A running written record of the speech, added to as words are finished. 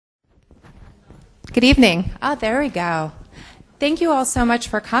Good evening. Oh, there we go. Thank you all so much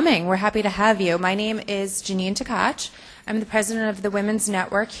for coming. We're happy to have you. My name is Janine Tkach. I'm the president of the Women's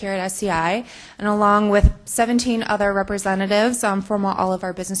Network here at SEI, and along with 17 other representatives from all of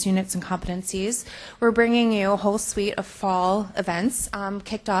our business units and competencies, we're bringing you a whole suite of fall events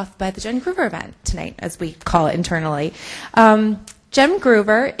kicked off by the Jen Groover event tonight, as we call it internally. Jen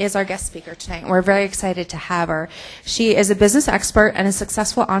Groover is our guest speaker tonight. We're very excited to have her. She is a business expert and a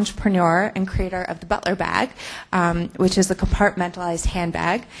successful entrepreneur and creator of the Butler Bag, which is a compartmentalized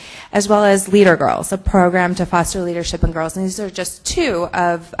handbag, as well as Leader Girls, a program to foster leadership in girls. And these are just two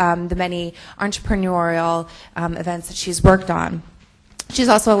of the many entrepreneurial events that she's worked on. She's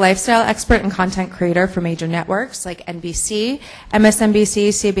also a lifestyle expert and content creator for major networks like NBC, MSNBC,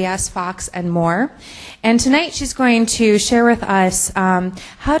 CBS, Fox, and more. And tonight she's going to share with us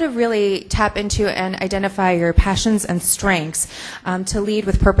how to really tap into and identify your passions and strengths to lead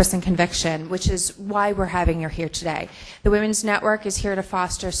with purpose and conviction, which is why we're having her here today. The Women's Network is here to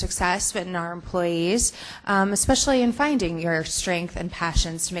foster success in our employees, especially in finding your strength and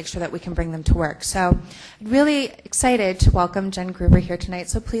passions to make sure that we can bring them to work. So really excited to welcome Jen Groover here tonight,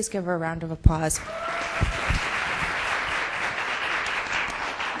 so please give her a round of applause.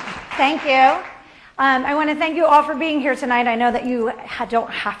 Thank you. I want to thank you all for being here tonight. I know that you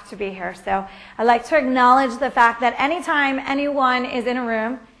don't have to be here, so I'd like to acknowledge the fact that anytime anyone is in a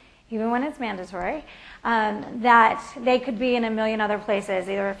room, even when it's mandatory, that they could be in a million other places,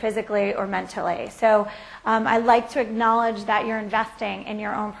 either physically or mentally. So I'd like to acknowledge that you're investing in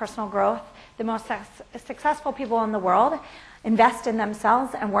your own personal growth. The most successful people in the world invest in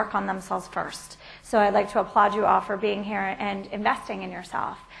themselves and work on themselves first. So I'd like to applaud you all for being here and investing in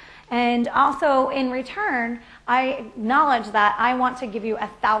yourself. And also, in return, I acknowledge that I want to give you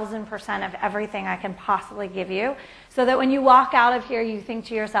 1,000% of everything I can possibly give you, so that when you walk out of here, you think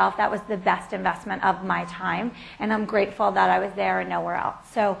to yourself, that was the best investment of my time, and I'm grateful that I was there and nowhere else.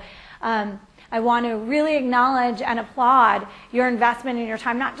 So I want to really acknowledge and applaud your investment in your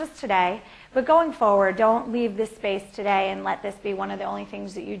time, not just today, but going forward. Don't leave this space today and let this be one of the only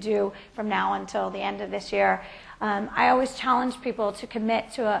things that you do from now until the end of this year. I always challenge people to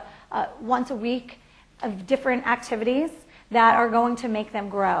commit to once a week of different activities that are going to make them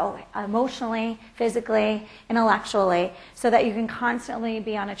grow emotionally, physically, intellectually, so that you can constantly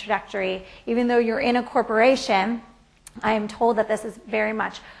be on a trajectory. Even though you're in a corporation, I am told that this is very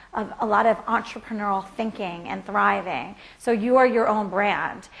much a lot of entrepreneurial thinking and thriving. So you are your own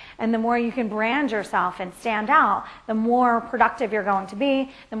brand. And the more you can brand yourself and stand out, the more productive you're going to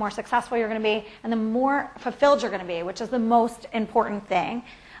be, the more successful you're going to be, and the more fulfilled you're going to be, which is the most important thing.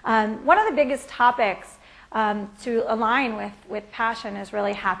 One of the biggest topics to align with passion is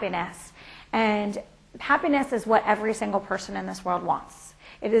really happiness. And happiness is what every single person in this world wants.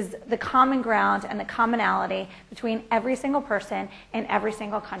 It is the common ground and the commonality between every single person in every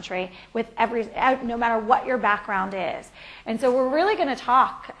single country, with no matter what your background is. And so we're really going to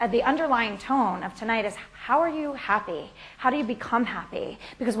talk, the underlying tone of tonight is, how are you happy? How do you become happy?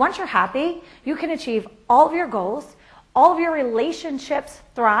 Because once you're happy, you can achieve all of your goals, all of your relationships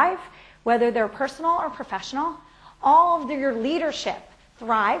thrive, whether they're personal or professional. All of your leadership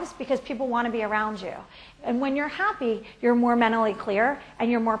thrives because people want to be around you. And when you're happy, you're more mentally clear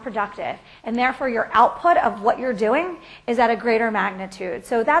and you're more productive. And therefore, your output of what you're doing is at a greater magnitude.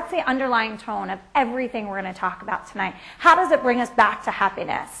 So that's the underlying tone of everything we're going to talk about tonight. How does it bring us back to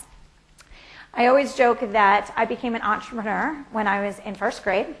happiness? I always joke that I became an entrepreneur when I was in first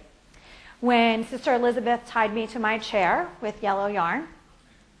grade, when Sister Elizabeth tied me to my chair with yellow yarn.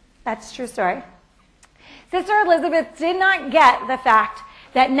 That's a true story. Sister Elizabeth did not get the fact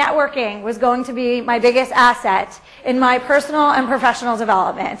that networking was going to be my biggest asset in my personal and professional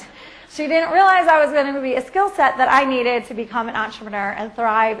development. She didn't realize I was going to be a skill set that I needed to become an entrepreneur and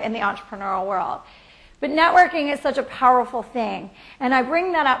thrive in the entrepreneurial world. But networking is such a powerful thing. And I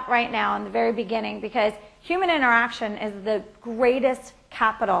bring that up right now in the very beginning because human interaction is the greatest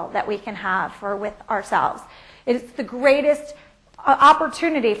capital that we can have with ourselves. It's the greatest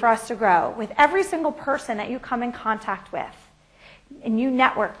opportunity for us to grow. With every single person that you come in contact with and you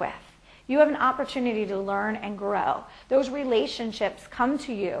network with, you have an opportunity to learn and grow. Those relationships come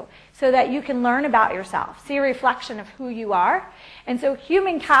to you so that you can learn about yourself, see a reflection of who you are. And so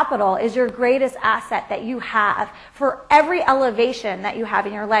human capital is your greatest asset that you have for every elevation that you have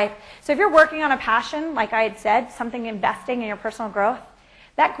in your life. So if you're working on a passion, like I had said, something investing in your personal growth,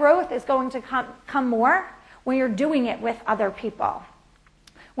 that growth is going to come more when you're doing it with other people,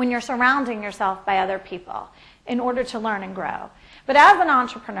 when you're surrounding yourself by other people in order to learn and grow. But as an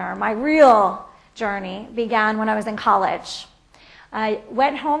entrepreneur, my real journey began when I was in college. I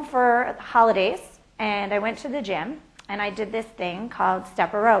went home for holidays and I went to the gym, and I did this thing called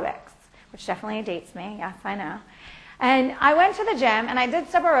step aerobics, which definitely dates me. Yes, I know. And I went to the gym, and I did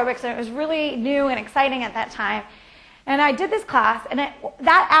step aerobics, and it was really new and exciting at that time. And I did this class, and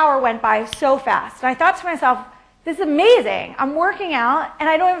that hour went by so fast. And I thought to myself, this is amazing. I'm working out, and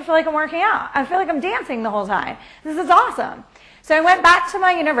I don't even feel like I'm working out. I feel like I'm dancing the whole time. This is awesome. So I went back to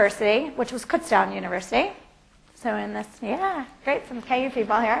my university, which was Kutztown University. So in this, yeah, great, some KU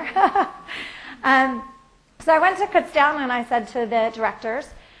people here. So I went to Kutztown, and I said to the directors,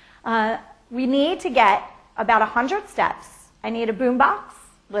 we need to get about 100 steps. I need a boombox,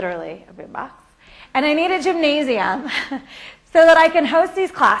 literally a boombox, and I need a gymnasium so that I can host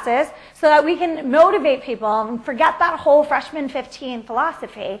these classes, so that we can motivate people and forget that whole freshman 15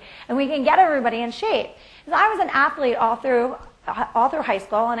 philosophy, and we can get everybody in shape. Because I was an athlete all through high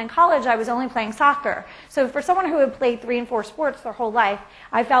school, and in college I was only playing soccer. So for someone who had played 3 and 4 sports their whole life,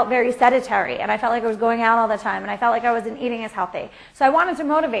 I felt very sedentary, and I felt like I was going out all the time, and I felt like I wasn't eating as healthy. So I wanted to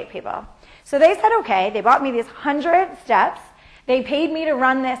motivate people. So they said, okay, they bought me these 100 steps. They paid me to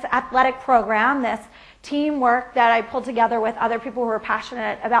run this athletic program, this teamwork that I pulled together with other people who were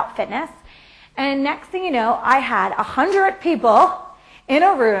passionate about fitness. And next thing you know, I had 100 people in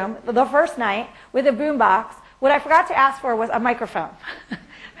a room the first night with a boombox. What I forgot to ask for was a microphone.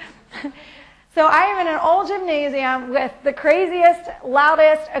 So I am in an old gymnasium with the craziest,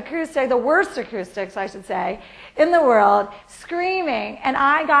 loudest acoustic, the worst acoustics, I should say, in the world, screaming. And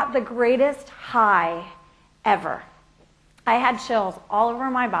I got the greatest high ever. I had chills all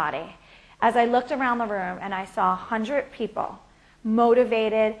over my body as I looked around the room and I saw 100 people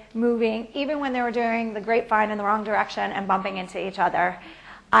motivated, moving, even when they were doing the grapevine in the wrong direction and bumping into each other.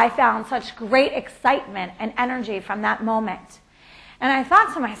 I found such great excitement and energy from that moment. And I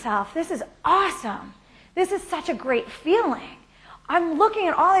thought to myself, this is awesome. This is such a great feeling. I'm looking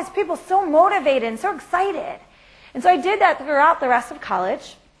at all these people so motivated and so excited. And so I did that throughout the rest of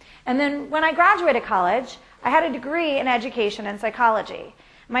college. And then when I graduated college, I had a degree in education and psychology.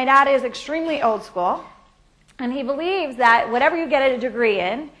 My dad is extremely old school, and he believes that whatever you get a degree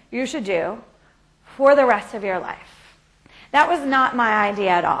in, you should do for the rest of your life. That was not my idea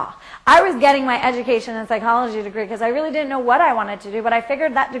at all. I was getting my education and psychology degree because I really didn't know what I wanted to do, but I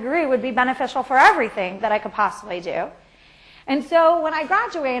figured that degree would be beneficial for everything that I could possibly do. And so when I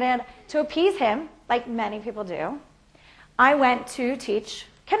graduated, to appease him, like many people do, I went to teach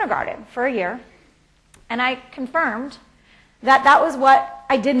kindergarten for a year, and I confirmed that that was what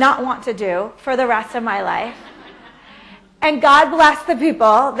I did not want to do for the rest of my life. And God bless the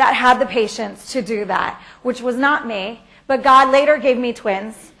people that had the patience to do that, which was not me, but God later gave me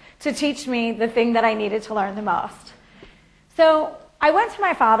twins to teach me the thing that I needed to learn the most. So I went to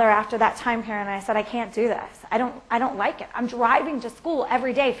my father after that time period and I said, I can't do this. I don't like it. I'm driving to school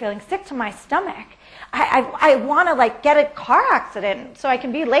every day feeling sick to my stomach. I want to get a car accident so I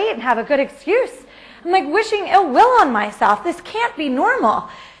can be late and have a good excuse. I'm wishing ill will on myself. This can't be normal.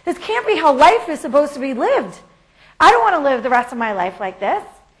 This can't be how life is supposed to be lived. I don't want to live the rest of my life like this.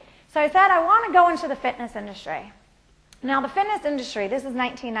 So I said, I want to go into the fitness industry. Now, the fitness industry, this is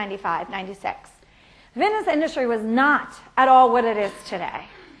 1995, 96. The fitness industry was not at all what it is today.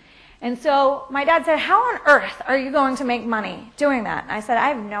 And so my dad said, how on earth are you going to make money doing that? And I said, I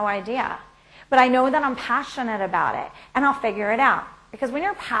have no idea. But I know that I'm passionate about it, and I'll figure it out. Because when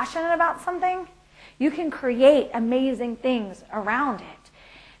you're passionate about something, you can create amazing things around it.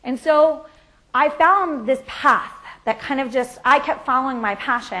 And so I found this path that I kept following my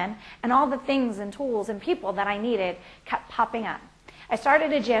passion, and all the things and tools and people that I needed kept popping up. I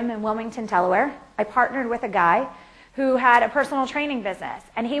started a gym in Wilmington, Delaware. I partnered with a guy who had a personal training business,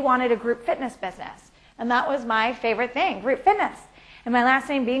 and he wanted a group fitness business. And that was my favorite thing, group fitness. And my last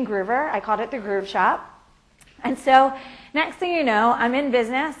name being Groover, I called it the Groove Shop. And so next thing you know, I'm in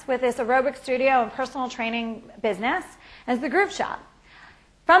business with this aerobic studio and personal training business as the Groove Shop.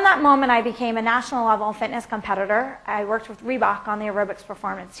 From that moment, I became a national level fitness competitor. I worked with Reebok on the aerobics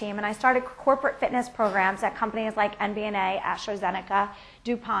performance team, and I started corporate fitness programs at companies like NBNA, AstraZeneca,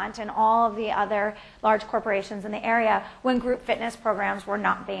 DuPont, and all of the other large corporations in the area when group fitness programs were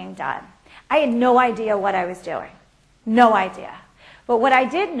not being done. I had no idea what I was doing. No idea. But what I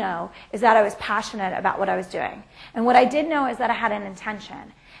did know is that I was passionate about what I was doing. And what I did know is that I had an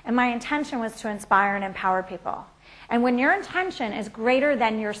intention. And my intention was to inspire and empower people. And when your intention is greater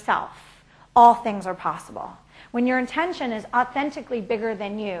than yourself, all things are possible. When your intention is authentically bigger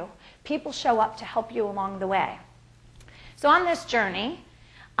than you, people show up to help you along the way. So on this journey,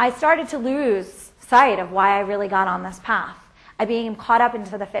 I started to lose sight of why I really got on this path. I became caught up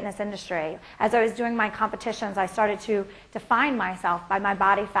into the fitness industry. As I was doing my competitions, I started to define myself by my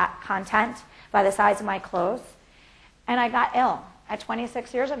body fat content, by the size of my clothes. And I got ill at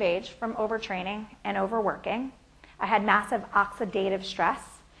 26 years of age from overtraining and overworking. I had massive oxidative stress,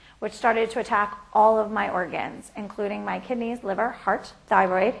 which started to attack all of my organs, including my kidneys, liver, heart,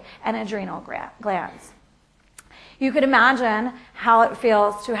 thyroid, and adrenal glands. You could imagine how it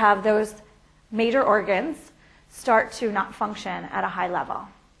feels to have those major organs start to not function at a high level.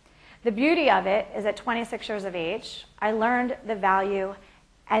 The beauty of it is at 26 years of age, I learned the value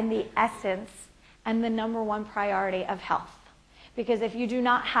and the essence and the number one priority of health. Because if you do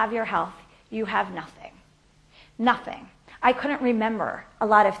not have your health, you have nothing. Nothing. I couldn't remember a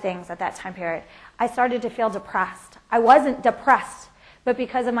lot of things at that time period. I started to feel depressed. I wasn't depressed, but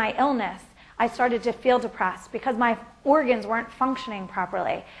because of my illness, I started to feel depressed because my organs weren't functioning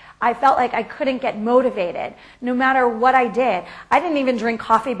properly. I felt like I couldn't get motivated no matter what I did. I didn't even drink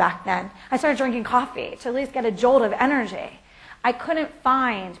coffee back then. I started drinking coffee to at least get a jolt of energy. I couldn't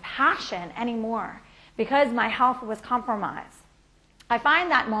find passion anymore because my health was compromised. I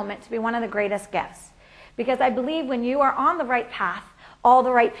find that moment to be one of the greatest gifts because I believe when you are on the right path, all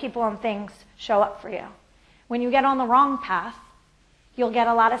the right people and things show up for you. When you get on the wrong path, you'll get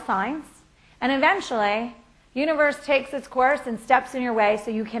a lot of signs, and eventually, universe takes its course and steps in your way so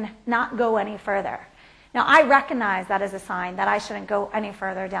you can not go any further. Now, I recognize that as a sign that I shouldn't go any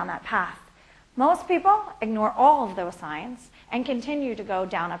further down that path. Most people ignore all of those signs and continue to go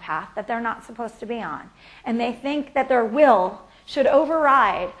down a path that they're not supposed to be on. And they think that their will should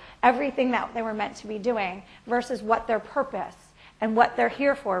override everything that they were meant to be doing versus what their purpose and what they're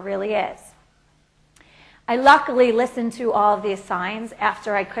here for really is. I luckily listened to all of these signs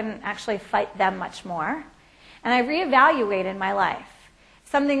after I couldn't actually fight them much more. And I reevaluated my life,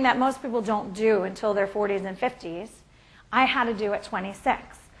 something that most people don't do until their 40s and 50s. I had to do at 26.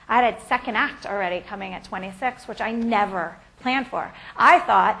 I had a second act already coming at 26, which I never planned for. I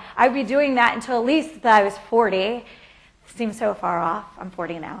thought I'd be doing that until at least I was 40. Seems so far off. I'm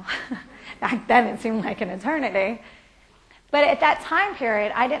 40 now. Back then it seemed like an eternity. But at that time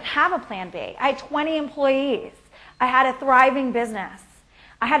period, I didn't have a plan B. I had 20 employees. I had a thriving business.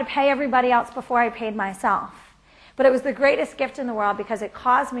 I had to pay everybody else before I paid myself. But it was the greatest gift in the world because it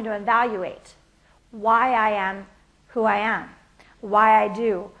caused me to evaluate why I am who I am, why I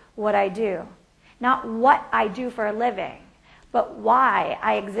do what I do. Not what I do for a living, but why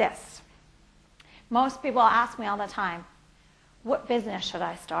I exist. Most people ask me all the time, what business should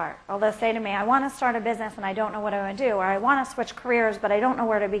I start? Or they'll say to me, I want to start a business and I don't know what I want to do, or I want to switch careers but I don't know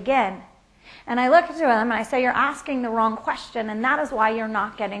where to begin. And I look at them and I say, you're asking the wrong question, and that is why you're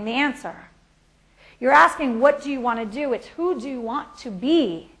not getting the answer. You're asking, what do you want to do? It's who do you want to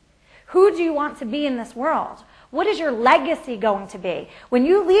be? Who do you want to be in this world? What is your legacy going to be? When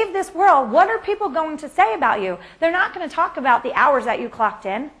you leave this world, what are people going to say about you? They're not going to talk about the hours that you clocked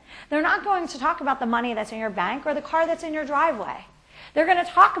in. They're not going to talk about the money that's in your bank or the car that's in your driveway. They're going to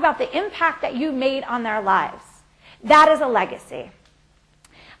talk about the impact that you made on their lives. That is a legacy.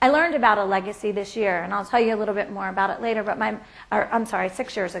 I learned about a legacy this year, and I'll tell you a little bit more about it later, but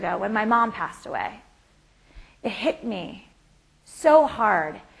 6 years ago, when my mom passed away. It hit me so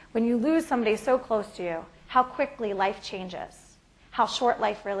hard when you lose somebody so close to you, how quickly life changes, how short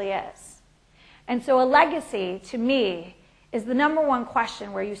life really is. And so a legacy, to me, is the number one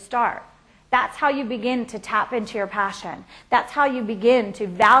question where you start. That's how you begin to tap into your passion. That's how you begin to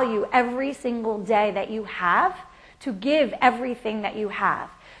value every single day that you have, to give everything that you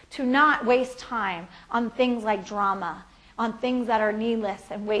have, to not waste time on things like drama, on things that are needless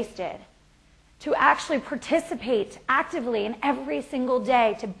and wasted, to actually participate actively in every single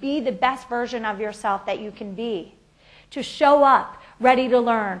day, to be the best version of yourself that you can be, to show up ready to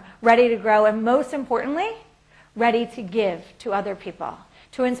learn, ready to grow, and most importantly, ready to give to other people,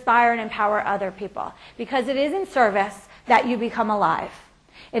 to inspire and empower other people. Because it is in service that you become alive.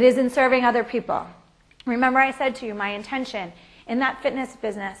 It is in serving other people. Remember I said to you, my intention in that fitness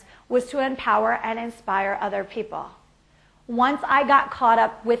business was to empower and inspire other people. Once I got caught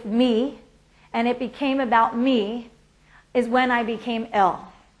up with me, and it became about me, is when I became ill.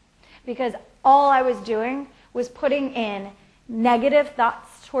 Because all I was doing was putting in negative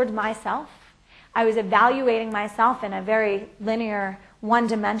thoughts towards myself. I was evaluating myself in a very linear,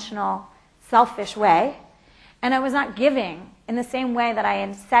 one-dimensional, selfish way. And I was not giving in the same way that I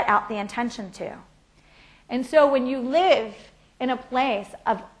had set out the intention to. And so when you live in a place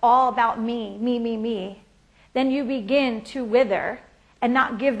of all about me, then you begin to wither and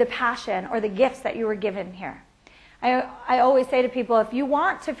not give the passion or the gifts that you were given here. I always say to people, if you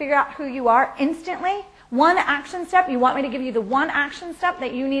want to figure out who you are instantly, One action step, you want me to give you the one action step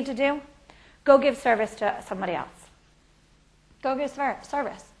that you need to do? Go give service to somebody else. Go give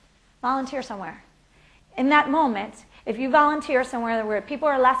service. Volunteer somewhere. In that moment, if you volunteer somewhere where people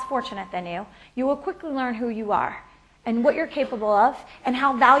are less fortunate than you will quickly learn who you are and what you're capable of and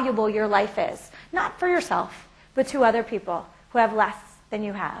how valuable your life is. Not for yourself, but to other people who have less than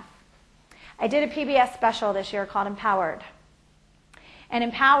you have. I did a PBS special this year called Empowered. And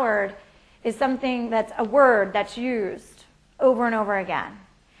empowered is something that's a word that's used over and over again.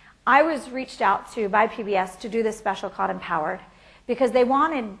 I was reached out to by PBS to do this special called Empowered because they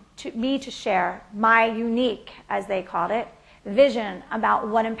wanted me to share my unique, as they called it, vision about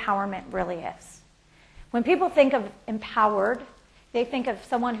what empowerment really is. When people think of empowered, they think of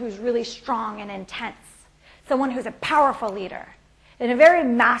someone who's really strong and intense, someone who's a powerful leader in a very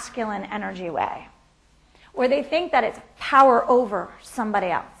masculine energy way. Or they think that it's power over somebody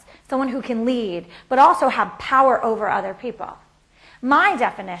else, someone who can lead, but also have power over other people. My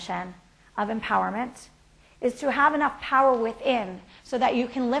definition of empowerment is to have enough power within so that you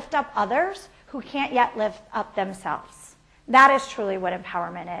can lift up others who can't yet lift up themselves. That is truly what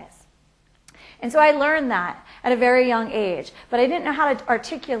empowerment is. And so I learned that at a very young age, but I didn't know how to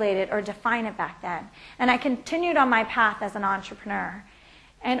articulate it or define it back then. And I continued on my path as an entrepreneur.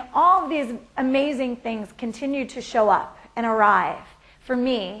 And all of these amazing things continued to show up and arrive for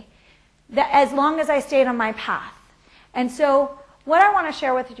me as long as I stayed on my path. And so what I want to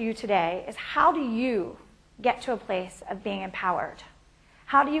share with you today is how do you get to a place of being empowered?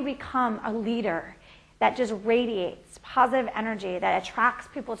 How do you become a leader that just radiates positive energy, that attracts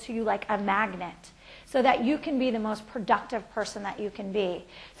people to you like a magnet, so that you can be the most productive person that you can be,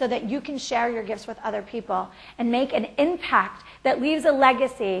 so that you can share your gifts with other people and make an impact that leaves a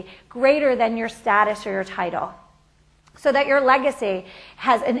legacy greater than your status or your title, so that your legacy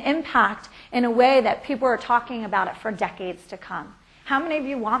has an impact in a way that people are talking about it for decades to come. How many of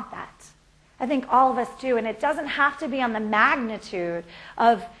you want that? I think all of us do, and it doesn't have to be on the magnitude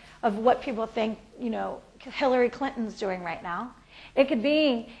of what people think, Hillary Clinton's doing right now. It could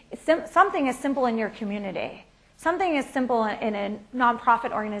be something as simple in your community, something as simple in a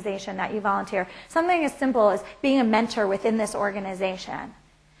nonprofit organization that you volunteer, something as simple as being a mentor within this organization.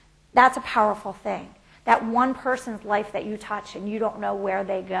 That's a powerful thing. That one person's life that you touch and you don't know where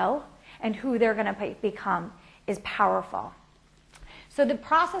they go and who they're going to become is powerful. So the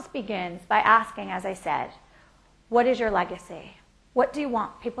process begins by asking, as I said, what is your legacy? What do you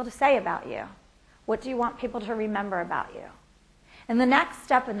want people to say about you? What do you want people to remember about you? And the next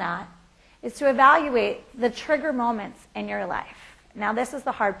step in that is to evaluate the trigger moments in your life. Now, this is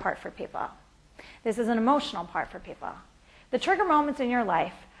the hard part for people. This is an emotional part for people. The trigger moments in your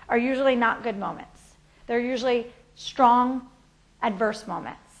life are usually not good moments. They're usually strong, adverse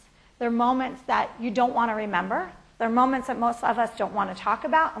moments. They're moments that you don't want to remember. They're moments that most of us don't want to talk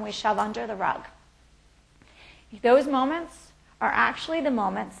about and we shove under the rug. Those moments are actually the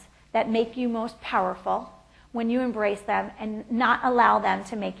moments that make you most powerful when you embrace them and not allow them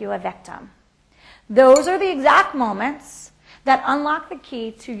to make you a victim. Those are the exact moments that unlock the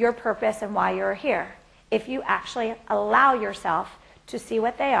key to your purpose and why you're here. If you actually allow yourself to see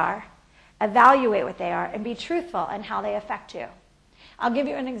what they are, evaluate what they are, and be truthful in how they affect you. I'll give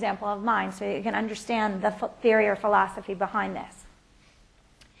you an example of mine so you can understand the theory or philosophy behind this.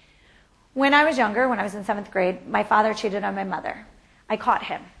 When I was younger, when I was in 7th grade, my father cheated on my mother. I caught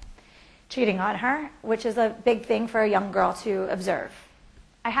him cheating on her, which is a big thing for a young girl to observe.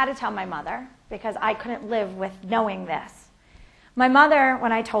 I had to tell my mother because I couldn't live with knowing this. My mother,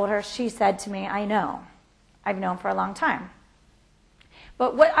 when I told her, she said to me, I know. I've known for a long time.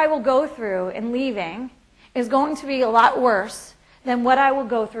 But what I will go through in leaving is going to be a lot worse than what I will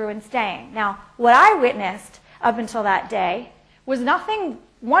go through in staying. Now, what I witnessed up until that day was nothing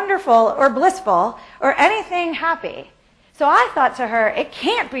wonderful or blissful or anything happy. So I thought to her, it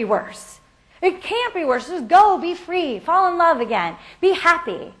can't be worse. It can't be worse. Just go, be free, fall in love again, be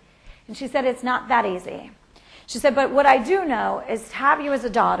happy. And she said, it's not that easy. She said, but what I do know is to have you as a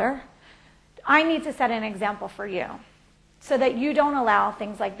daughter, I need to set an example for you so that you don't allow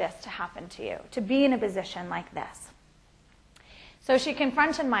things like this to happen to you, to be in a position like this. So she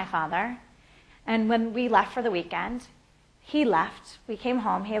confronted my father, and when we left for the weekend, he left. We came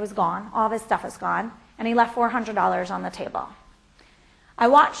home. He was gone. All of his stuff was gone, and he left $400 on the table. I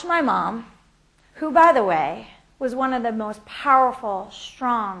watched my mom, who, by the way, was one of the most powerful,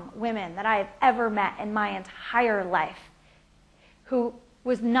 strong women that I have ever met in my entire life, who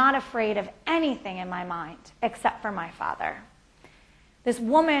was not afraid of anything in my mind except for my father. This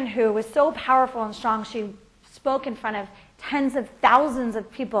woman who was so powerful and strong, she spoke in front of tens of thousands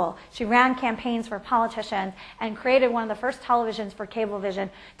of people. She ran campaigns for politicians and created one of the first televisions for Cablevision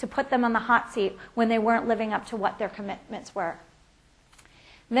to put them on the hot seat when they weren't living up to what their commitments were.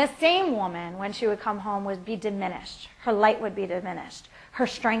 This same woman, when she would come home, would be diminished. Her light would be diminished. Her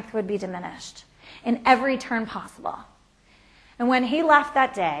strength would be diminished in every turn possible. And when he left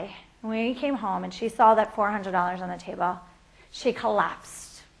that day, when he came home and she saw that $400 on the table, she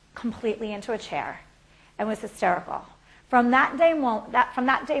collapsed completely into a chair and was hysterical. From that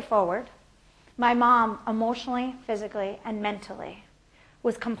day forward, my mom, emotionally, physically, and mentally,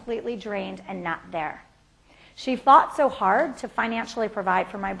 was completely drained and not there. She fought so hard to financially provide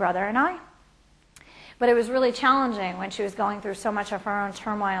for my brother and I, but it was really challenging when she was going through so much of her own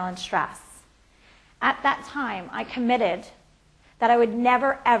turmoil and stress. At that time, I committed that I would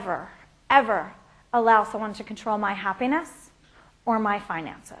never, ever, ever allow someone to control my happiness or my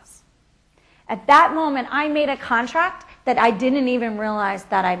finances. At that moment, I made a contract that I didn't even realize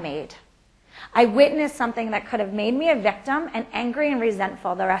that I made. I witnessed something that could have made me a victim and angry and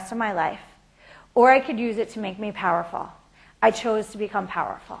resentful the rest of my life, or I could use it to make me powerful. I chose to become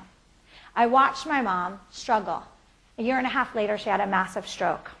powerful. I watched my mom struggle. A year and a half later, she had a massive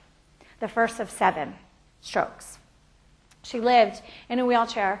stroke, the first of 7 strokes. She lived in a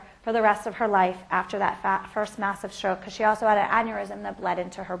wheelchair for the rest of her life after that first massive stroke because she also had an aneurysm that bled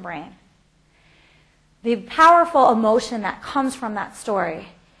into her brain. The powerful emotion that comes from that story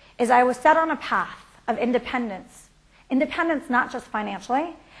is I was set on a path of independence. Independence not just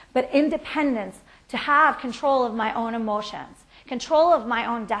financially, but independence to have control of my own emotions, control of my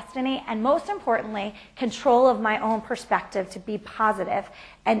own destiny, and most importantly, control of my own perspective to be positive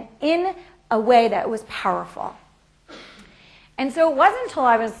and in a way that was powerful. And so it wasn't until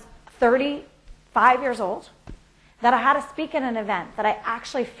I was 35 years old that I had to speak at an event that I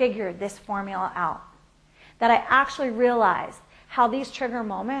actually figured this formula out, that I actually realized how these trigger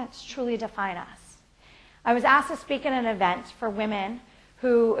moments truly define us. I was asked to speak at an event for women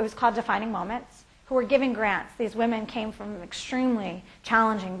who, it was called Defining Moments, who were giving grants. These women came from extremely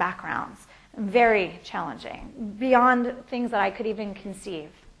challenging backgrounds, very challenging, beyond things that I could even conceive.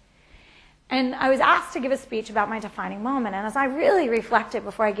 And I was asked to give a speech about my defining moment. And as I really reflected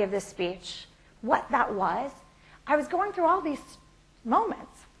before I gave this speech, what that was, I was going through all these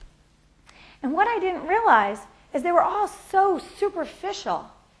moments. And what I didn't realize is they were all so superficial.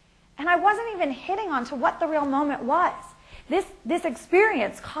 And I wasn't even hitting onto what the real moment was. This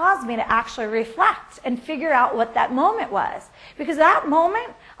experience caused me to actually reflect and figure out what that moment was. Because that moment,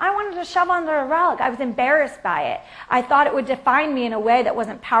 I wanted to shove under a rug. I was embarrassed by it. I thought it would define me in a way that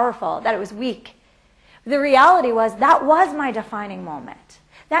wasn't powerful, that it was weak. The reality was that was my defining moment.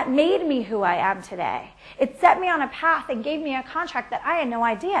 That made me who I am today. It set me on a path and gave me a contract that I had no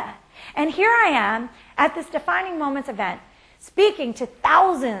idea. And here I am at this Defining Moments event, speaking to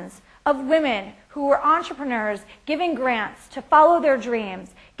thousands of women who were entrepreneurs, giving grants to follow their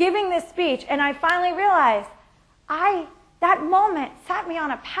dreams, giving this speech, and I finally realized that moment set me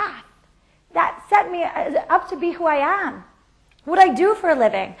on a path. That set me up to be who I am. What I do for a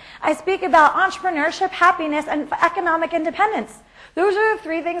living. I speak about entrepreneurship, happiness, and economic independence. Those are the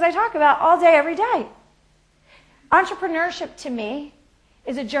 3 things I talk about all day, every day. Entrepreneurship to me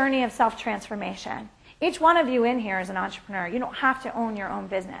is a journey of self-transformation. Each one of you in here is an entrepreneur. You don't have to own your own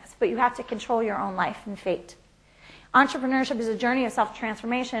business, but you have to control your own life and fate. Entrepreneurship is a journey of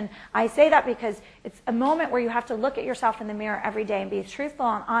self-transformation. I say that because it's a moment where you have to look at yourself in the mirror every day and be truthful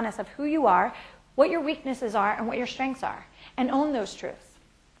and honest of who you are, what your weaknesses are, and what your strengths are, and own those truths.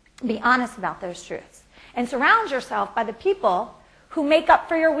 Be honest about those truths. And surround yourself by the people who make up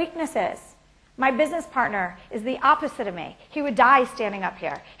for your weaknesses. My business partner is the opposite of me. He would die standing up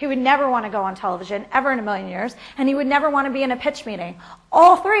here. He would never want to go on television, ever in a million years, and he would never want to be in a pitch meeting.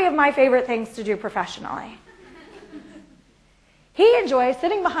 All 3 of my favorite things to do professionally. He enjoys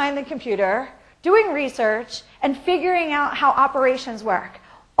sitting behind the computer, doing research, and figuring out how operations work.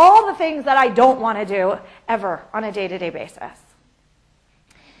 All the things that I don't want to do ever on a day-to-day basis.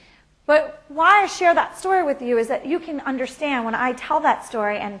 But why I share that story with you is that you can understand when I tell that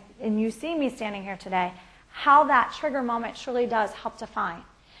story and you see me standing here today, how that trigger moment truly does help define.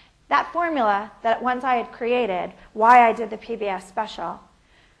 That formula that once I had created, why I did the PBS special,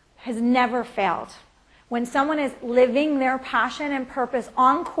 has never failed. When someone is living their passion and purpose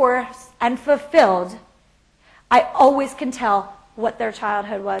on course and fulfilled, I always can tell what their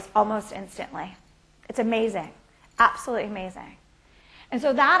childhood was almost instantly. It's amazing. Absolutely amazing. And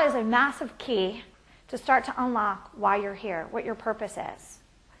so that is a massive key to start to unlock why you're here, what your purpose is.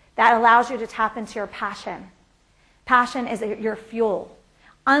 That allows you to tap into your passion. Passion is your fuel,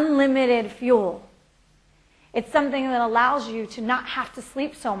 unlimited fuel. It's something that allows you to not have to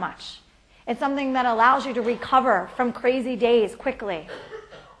sleep so much. It's something that allows you to recover from crazy days quickly.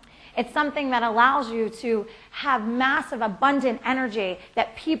 It's something that allows you to have massive, abundant energy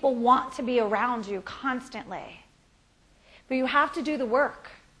that people want to be around you constantly. But you have to do the work.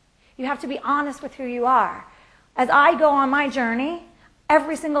 You have to be honest with who you are. As I go on my journey,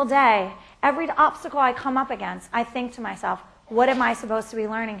 every single day, every obstacle I come up against, I think to myself, what am I supposed to be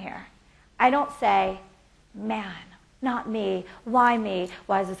learning here? I don't say, man, not me. Why me?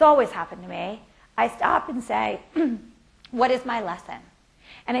 Why has this always happened to me? I stop and say, what is my lesson?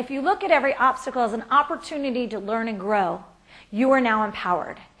 And if you look at every obstacle as an opportunity to learn and grow, you are now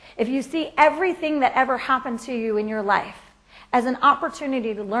empowered. If you see everything that ever happened to you in your life as an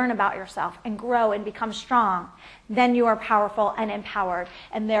opportunity to learn about yourself and grow and become strong, then you are powerful and empowered,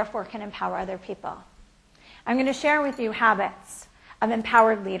 and therefore can empower other people. I'm going to share with you habits of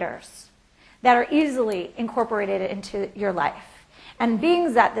empowered leaders that are easily incorporated into your life. And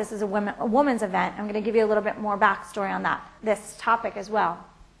being that this is a women's event, I'm going to give you a little bit more backstory on this topic as well.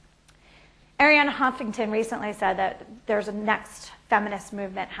 Arianna Huffington recently said that there's a next feminist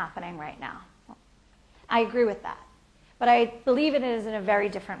movement happening right now. I agree with that. But I believe it is in a very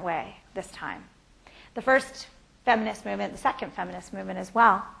different way this time. The first feminist movement, the second feminist movement as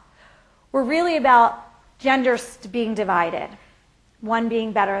well, were really about genders being divided, one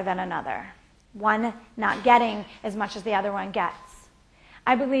being better than another, one not getting as much as the other one gets.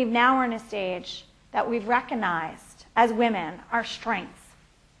 I believe now we're in a stage that we've recognized as women our strengths,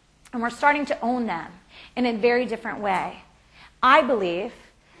 and we're starting to own them in a very different way. I believe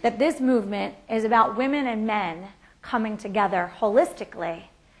that this movement is about women and men coming together holistically,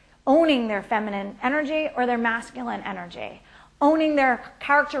 owning their feminine energy or their masculine energy, owning their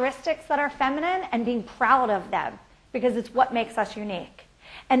characteristics that are feminine and being proud of them because it's what makes us unique,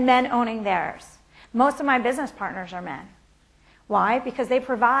 and men owning theirs. Most of my business partners are men. Why? Because they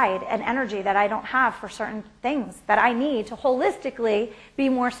provide an energy that I don't have for certain things that I need to holistically be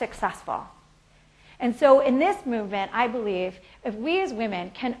more successful. And so in this movement, I believe if we as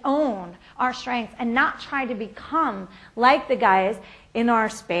women can own our strengths and not try to become like the guys in our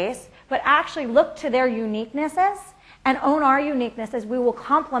space, but actually look to their uniquenesses and own our uniquenesses, we will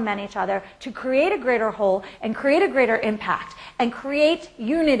complement each other to create a greater whole and create a greater impact and create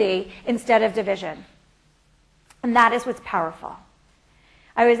unity instead of division. And that is what's powerful.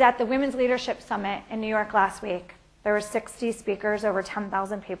 I was at the Women's Leadership Summit in New York last week. There were 60 speakers, over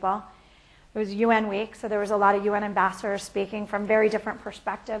 10,000 people. It was UN week, so there was a lot of UN ambassadors speaking from very different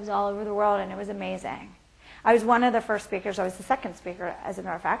perspectives all over the world, and it was amazing. I was one of the first speakers. I was the second speaker, as a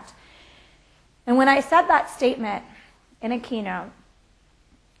matter of fact. And when I said that statement in a keynote,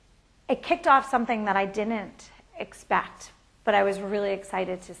 it kicked off something that I didn't expect, but I was really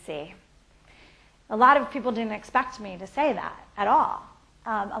excited to see. A lot of people didn't expect me to say that at all.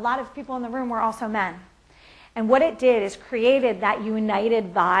 A lot of people in the room were also men. And what it did is created that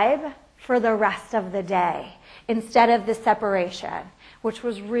united vibe for the rest of the day instead of the separation, which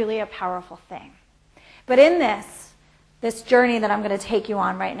was really a powerful thing. But in this journey that I'm going to take you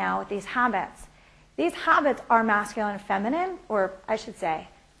on right now with these habits are masculine and feminine, or I should say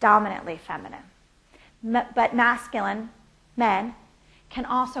dominantly feminine. But masculine men can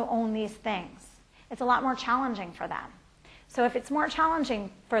also own these things. It's a lot more challenging for them. So if it's more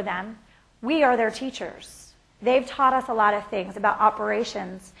challenging for them, we are their teachers. They've taught us a lot of things about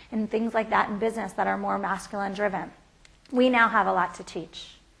operations and things like that in business that are more masculine driven. We now have a lot to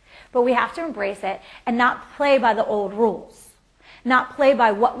teach. But we have to embrace it and not play by the old rules. Not play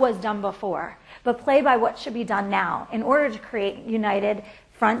by what was done before, but play by what should be done now in order to create united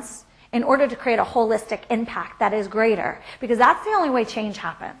fronts, in order to create a holistic impact that is greater. Because that's the only way change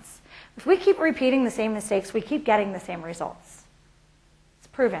happens. If we keep repeating the same mistakes, we keep getting the same results. It's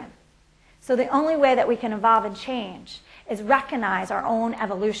proven. So the only way that we can evolve and change is recognize our own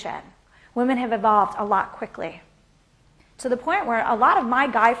evolution. Women have evolved a lot quickly, to the point where a lot of my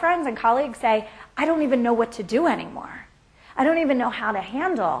guy friends and colleagues say, I don't even know what to do anymore. I don't even know how to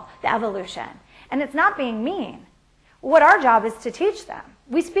handle the evolution. And it's not being mean. What our job is to teach them.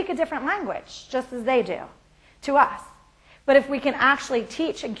 We speak a different language, just as they do, to us. But if we can actually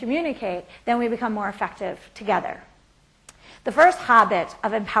teach and communicate, then we become more effective together. The first habit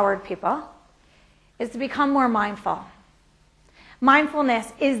of empowered people is to become more mindful.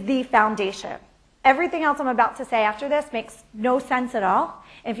 Mindfulness is the foundation. Everything else I'm about to say after this makes no sense at all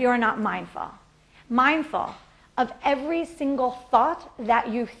if you are not mindful. Mindful of every single thought that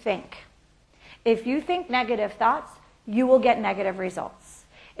you think. If you think negative thoughts, you will get negative results.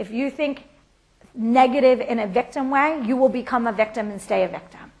 If you think negative in a victim way, you will become a victim and stay a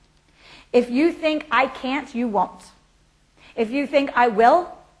victim. If you think I can't, you won't. If you think I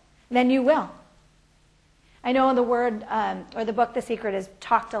will, then you will. I know the word, or the book The Secret is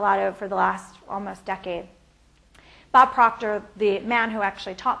talked a lot over the last almost decade. Bob Proctor, the man who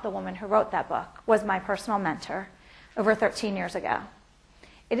actually taught the woman who wrote that book, was my personal mentor over 13 years ago.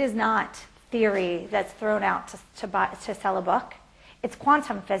 It is not theory that's thrown out to sell a book. It's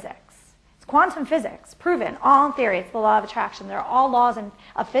quantum physics. It's quantum physics, proven, all in theory. It's the law of attraction. They're all laws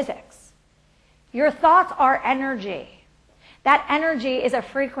of physics. Your thoughts are energy. That energy is a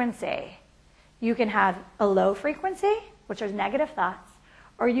frequency. You can have a low frequency, which are negative thoughts,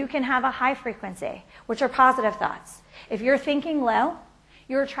 or you can have a high frequency, which are positive thoughts. If you're thinking low,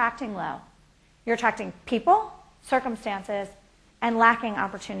 you're attracting low. You're attracting people, circumstances, and lacking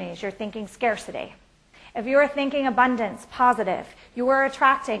opportunities. You're thinking scarcity. If you are thinking abundance, positive, you are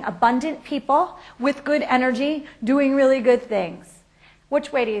attracting abundant people with good energy, doing really good things.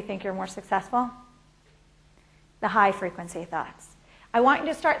 Which way do you think you're more successful? The high frequency thoughts. I want you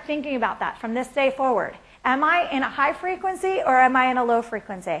to start thinking about that from this day forward. Am I in a high frequency or am I in a low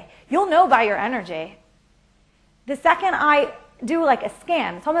frequency? You'll know by your energy. The second I do like a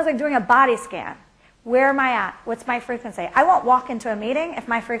scan, it's almost like doing a body scan. Where am I at? What's my frequency? I won't walk into a meeting if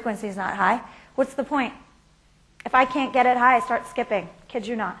my frequency is not high. What's the point? If I can't get it high, I start skipping. Kid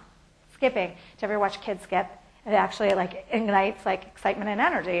you not. Skipping. Do you ever watch kids skip? It actually like ignites like excitement and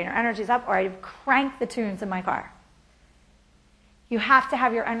energy, and your energy's up, or I crank the tunes in my car. You have to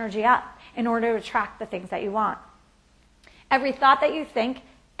have your energy up in order to attract the things that you want. Every thought that you think,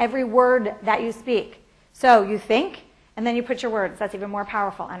 every word that you speak. So you think, and then you put your words. That's even more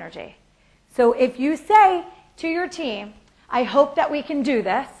powerful energy. So if you say to your team, I hope that we can do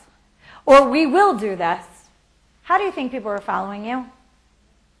this, or we will do this, how do you think people are following you?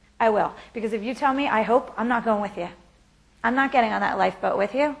 I will. Because if you tell me, I hope, I'm not going with you. I'm not getting on that lifeboat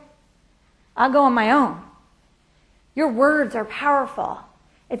with you. I'll go on my own. Your words are powerful.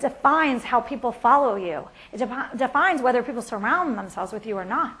 It defines how people follow you. It defines whether people surround themselves with you or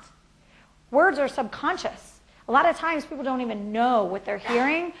not. Words are subconscious. A lot of times people don't even know what they're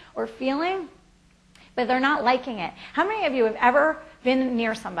hearing or feeling, but they're not liking it. How many of you have ever been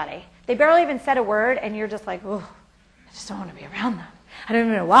near somebody? They barely even said a word, and you're just like, oh, I just don't want to be around them. I don't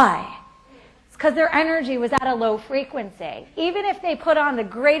even know why. It's because their energy was at a low frequency. Even if they put on the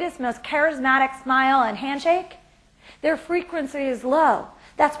greatest, most charismatic smile and handshake, their frequency is low.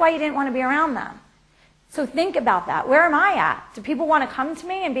 That's why you didn't want to be around them. So think about that. Where am I at? Do people want to come to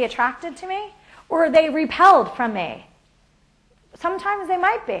me and be attracted to me? Or are they repelled from me? Sometimes they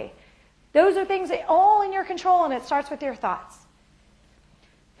might be. Those are things that all in your control, and it starts with your thoughts.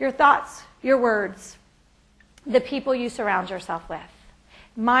 Your thoughts, your words, the people you surround yourself with.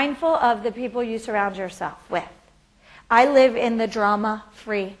 Mindful of the people you surround yourself with. I live in the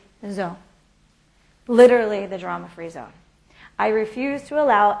drama-free zone. Literally the drama-free zone. I refuse to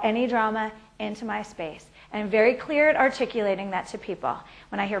allow any drama into my space. And I'm very clear at articulating that to people.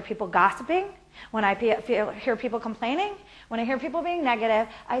 When I hear people gossiping, when I hear people complaining, when I hear people being negative,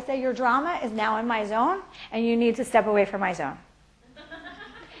 I say your drama is now in my zone and you need to step away from my zone.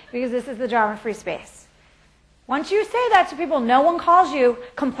 Because this is the drama-free space. Once you say that to people, no one calls you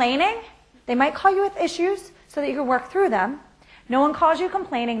complaining. They might call you with issues so that you can work through them. No one calls you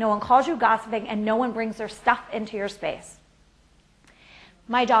complaining, no one calls you gossiping, and no one brings their stuff into your space.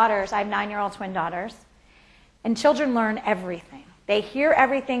 My daughters, I have 9-year-old twin daughters, and children learn everything. They hear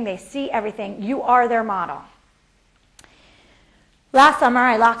everything, they see everything. You are their model. Last summer,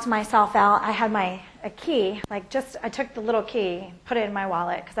 I locked myself out. I had a key, I took the little key, put it in my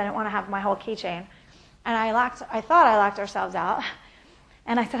wallet, because I didn't want to have my whole keychain. And I thought I locked ourselves out.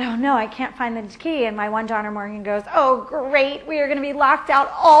 And I said, oh no, I can't find the key. And my one daughter, Morgan, goes, oh great, we are going to be locked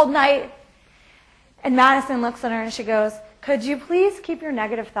out all night. And Madison looks at her and she goes, could you please keep your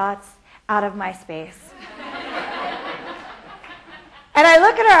negative thoughts out of my space? And I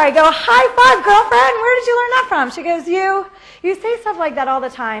look at her, I go, high five, girlfriend, where did you learn that from? She goes, you say stuff like that all the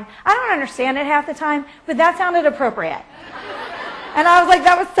time. I don't understand it half the time, but that sounded appropriate. And I was like,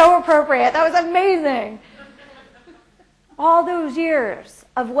 that was so appropriate. That was amazing. All those years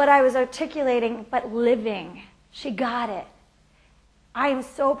of what I was articulating but living, she got it. I am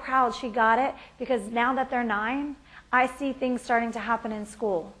so proud she got it because now that they're 9, I see things starting to happen in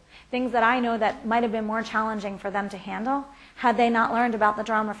school. Things that I know that might have been more challenging for them to handle had they not learned about the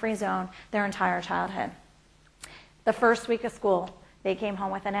drama-free zone their entire childhood. The first week of school, they came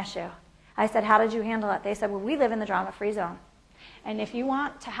home with an issue. I said, how did you handle it? They said, well, we live in the drama-free zone. And if you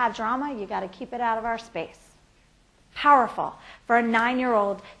want to have drama, you got to keep it out of our space. Powerful for a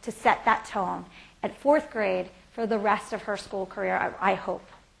 9-year-old to set that tone at 4th grade for the rest of her school career, I hope.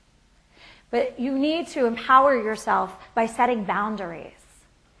 But you need to empower yourself by setting boundaries.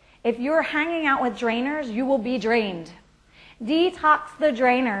 If you're hanging out with drainers, you will be drained. Detox the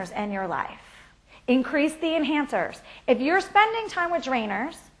drainers in your life. Increase the enhancers. If you're spending time with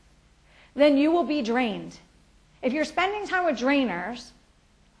drainers, then you will be drained. If you're spending time with drainers,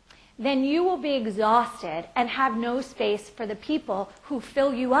 then you will be exhausted and have no space for the people who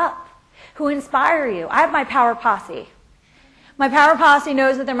fill you up, who inspire you. I have my power posse. My power posse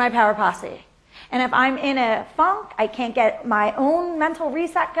knows that they're my power posse. And if I'm in a funk, I can't get my own mental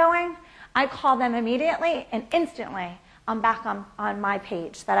reset going, I call them immediately, and instantly I'm back on my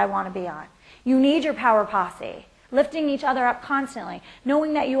page that I want to be on. You need your power posse, lifting each other up constantly,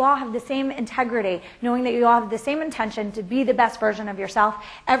 knowing that you all have the same integrity, knowing that you all have the same intention to be the best version of yourself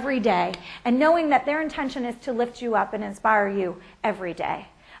every day, and knowing that their intention is to lift you up and inspire you every day.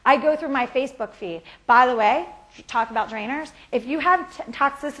 I go through my Facebook feed. By the way, talk about drainers. If you have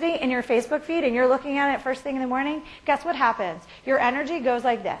toxicity in your Facebook feed and you're looking at it first thing in the morning, guess what happens? Your energy goes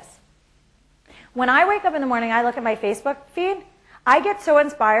like this. When I wake up in the morning, I look at my Facebook feed, I get so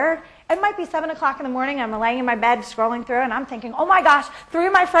inspired. It might be 7 o'clock in the morning, I'm laying in my bed scrolling through, and I'm thinking, oh my gosh, 3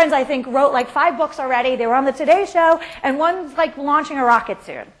 of my friends, I think, wrote like 5 books already. They were on the Today Show, and one's like launching a rocket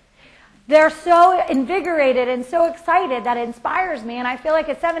soon. They're so invigorated and so excited that it inspires me, and I feel like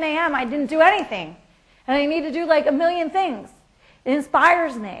at 7 a.m. I didn't do anything. And I need to do like a million things. It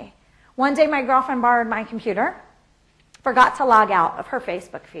inspires me. One day my girlfriend borrowed my computer, forgot to log out of her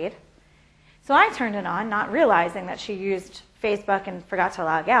Facebook feed. So I turned it on, not realizing that she used Facebook and forgot to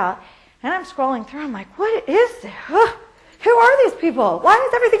log out. And I'm scrolling through, I'm like, what is this? Who are these people? Why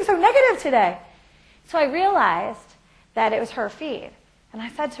is everything so negative today? So I realized that it was her feed. And I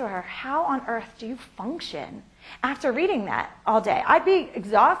said to her, how on earth do you function after reading that all day? I'd be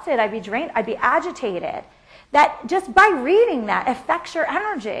exhausted, I'd be drained, I'd be agitated. That just by reading that affects your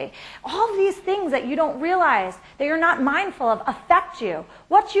energy. All of these things that you don't realize, that you're not mindful of, affect you.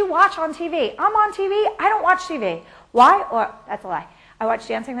 What you watch on TV. I'm on TV, I don't watch TV. Why? Or that's a lie. I watch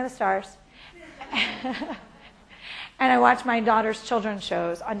Dancing with the Stars. And I watch my daughter's children's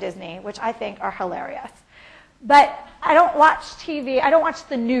shows on Disney, which I think are hilarious. But I don't watch TV, I don't watch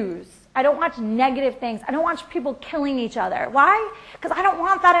the news. I don't watch negative things. I don't watch people killing each other. Why? Because I don't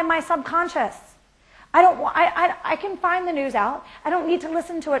want that in my subconscious. I can find the news out. I don't need to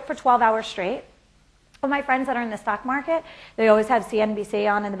listen to it for 12 hours straight. But my friends that are in the stock market, they always have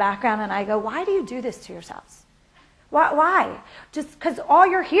CNBC on in the background, and I go, why do you do this to yourselves? Why? Just because all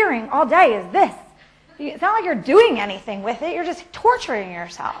you're hearing all day is this. It's not like you're doing anything with it. You're just torturing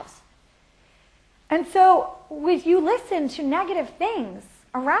yourselves. And so if you listen to negative things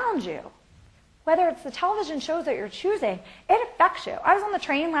around you, whether it's the television shows that you're choosing, it affects you. I was on the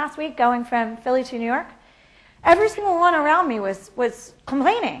train last week going from Philly to New York. Every single one around me was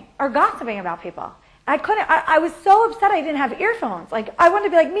complaining or gossiping about people. I was so upset I didn't have earphones. Like, I wanted to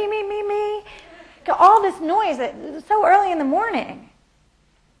be like, me, me, me, me. All this noise, it was so early in the morning.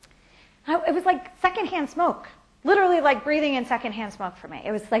 It was like secondhand smoke. Literally like breathing in secondhand smoke for me.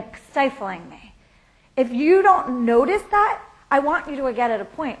 It was like stifling me. If you don't notice that, I want you to get at a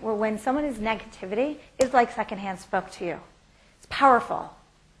point where when someone's negativity is like secondhand smoke to you. It's powerful.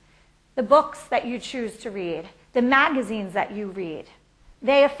 The books that you choose to read, the magazines that you read,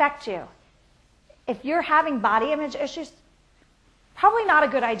 they affect you. If you're having body image issues, probably not a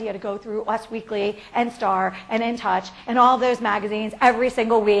good idea to go through Us Weekly and Star and In Touch and all those magazines every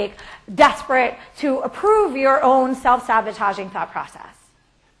single week, desperate to approve your own self-sabotaging thought process.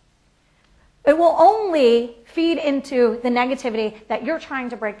 It will only feed into the negativity that you're trying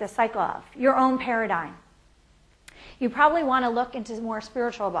to break the cycle of, your own paradigm. You probably want to look into more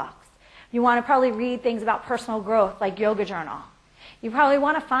spiritual books. You want to probably read things about personal growth, like Yoga Journal. You probably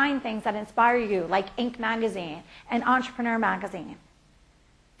want to find things that inspire you, like Inc. magazine and Entrepreneur magazine.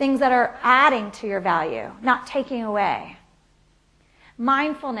 Things that are adding to your value, not taking away.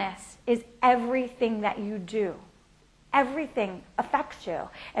 Mindfulness is everything that you do. Everything affects you.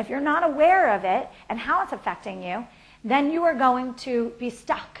 If you're not aware of it and how it's affecting you, then you are going to be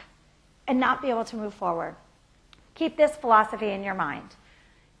stuck and not be able to move forward. Keep this philosophy in your mind.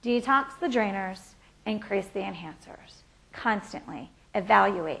 Detox the drainers, increase the enhancers. Constantly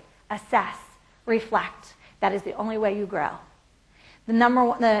evaluate, assess, reflect. That is the only way you grow. The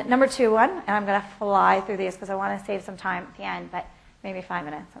number 2 one, and I'm going to fly through these because I want to save some time at the end, but maybe 5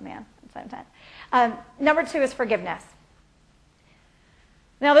 minutes on the end, same time. Number 2 is forgiveness.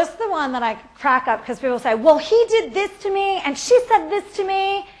 Now, this is the one that I crack up because people say, well, he did this to me, and she said this to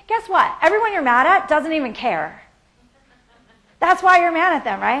me. Guess what? Everyone you're mad at doesn't even care. That's why you're mad at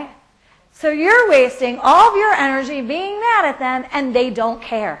them, right? So you're wasting all of your energy being mad at them, and they don't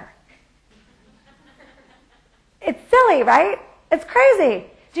care. It's silly, right? It's crazy.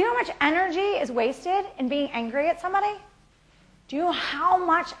 Do you know how much energy is wasted in being angry at somebody? Do you know how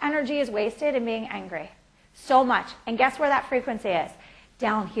much energy is wasted in being angry? So much. And guess where that frequency is?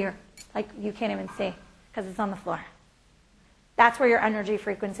 Down here. Like you can't even see because it's on the floor. That's where your energy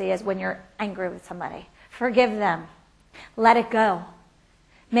frequency is when you're angry with somebody. Forgive them. Let it go.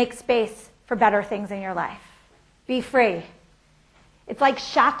 Make space for better things in your life. Be free. It's like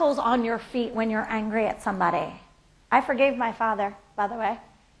shackles on your feet when you're angry at somebody. I forgave my father, by the way,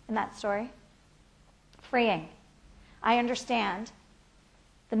 in that story. Freeing. I understand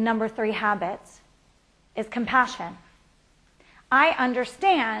the number 3 habits is compassion. I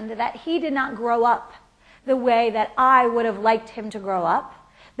understand that he did not grow up the way that I would have liked him to grow up,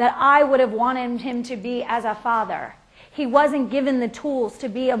 that I would have wanted him to be as a father. He wasn't given the tools to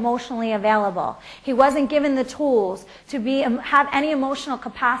be emotionally available. He wasn't given the tools to have any emotional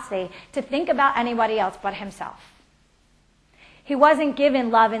capacity to think about anybody else but himself. He wasn't given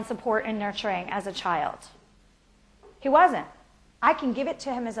love and support and nurturing as a child. He wasn't. I can give it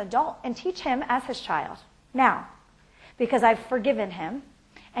to him as an adult and teach him as his child now, because I've forgiven him,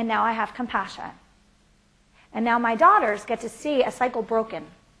 and now I have compassion. And now my daughters get to see a cycle broken.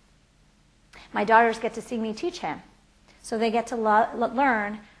 My daughters get to see me teach him. So they get to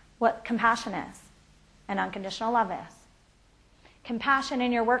learn what compassion is and unconditional love is. Compassion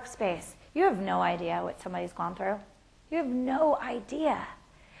in your workspace. You have no idea what somebody's gone through. You have no idea.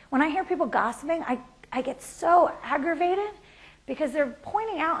 When I hear people gossiping, I get so aggravated because they're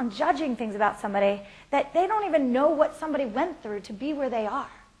pointing out and judging things about somebody that they don't even know what somebody went through to be where they are.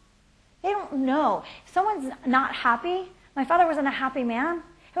 They don't know. If someone's not happy, my father wasn't a happy man.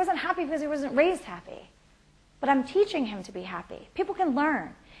 He wasn't happy because he wasn't raised happy. But I'm teaching him to be happy. People can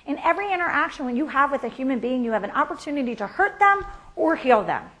learn. In every interaction when you have with a human being, you have an opportunity to hurt them or heal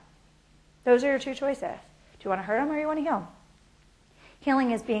them. Those are your 2 choices. Do you want to hurt them or you want to heal them?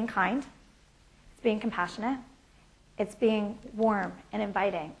 Healing is being kind. It's being compassionate. It's being warm and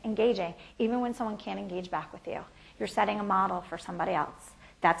inviting, engaging, even when someone can't engage back with you. You're setting a model for somebody else.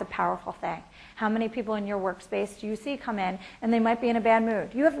 That's a powerful thing. How many people in your workspace do you see come in and they might be in a bad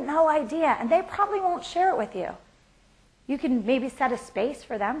mood? You have no idea, and they probably won't share it with you. You can maybe set a space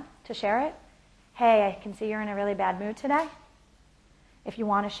for them to share it. Hey, I can see you're in a really bad mood today. If you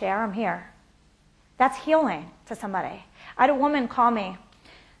want to share, I'm here. That's healing to somebody. I had a woman call me.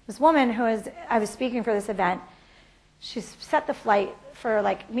 This woman I was speaking for this event, she's set the flight for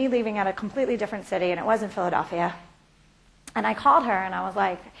like me leaving at a completely different city, and it was in Philadelphia. And I called her and I was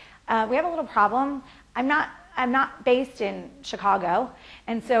like, we have a little problem. I'm not based in Chicago,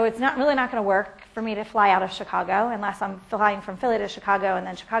 and so it's really not going to work for me to fly out of Chicago unless I'm flying from Philly to Chicago and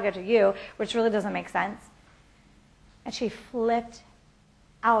then Chicago to you, which really doesn't make sense. And she flipped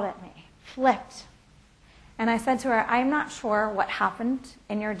out at me, flipped. And I said to her, I'm not sure what happened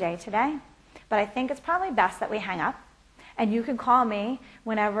in your day today, but I think it's probably best that we hang up. And you can call me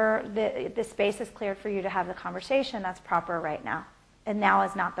whenever the space is cleared for you to have the conversation that's proper right now. And now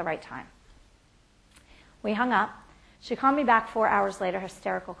is not the right time. We hung up. She called me back 4 hours later,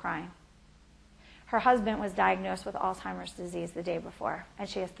 hysterical crying. Her husband was diagnosed with Alzheimer's disease the day before, and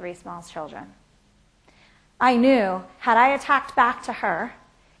she has 3 small children. I knew, had I attacked back to her,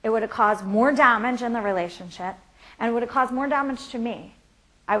 it would have caused more damage in the relationship, and it would have caused more damage to me.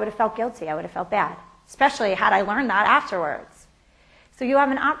 I would have felt guilty. I would have felt bad. Especially had I learned that afterwards. So you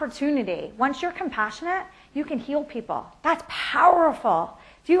have an opportunity. Once you're compassionate, you can heal people. That's powerful.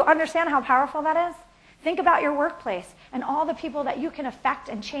 Do you understand how powerful that is? Think about your workplace and all the people that you can affect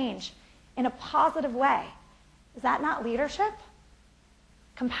and change in a positive way. Is that not leadership?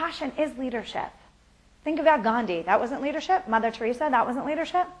 Compassion is leadership. Think about Gandhi. That wasn't leadership. Mother Teresa, that wasn't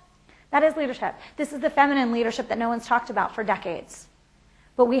leadership. That is leadership. This is the feminine leadership that no one's talked about for decades.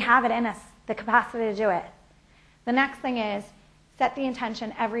 But we have it in us. The capacity to do it. The next thing is set the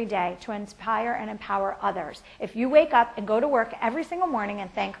intention every day to inspire and empower others. If you wake up and go to work every single morning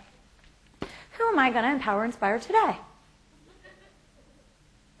and think, who am I going to empower and inspire today?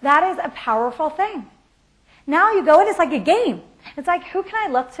 That is a powerful thing. Now you go and it's like a game. It's like, who can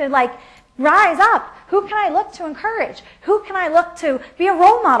I look to rise up? Who can I look to encourage? Who can I look to be a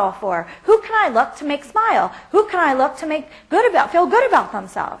role model for? Who can I look to make smile? Who can I look to feel good about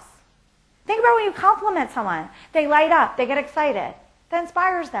themselves? Think about when you compliment someone. They light up. They get excited. That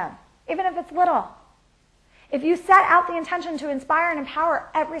inspires them, even if it's little. If you set out the intention to inspire and empower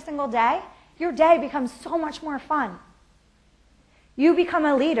every single day, your day becomes so much more fun. You become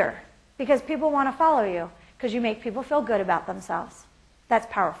a leader because people want to follow you because you make people feel good about themselves. That's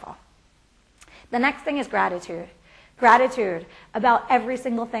powerful. The next thing is gratitude. Gratitude about every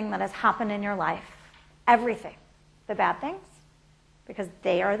single thing that has happened in your life. Everything. the bad things, because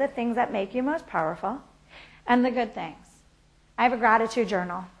they are the things that make you most powerful, and the good things. I have a gratitude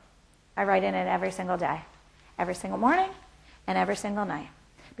journal. I write in it every single day, every single morning, and every single night.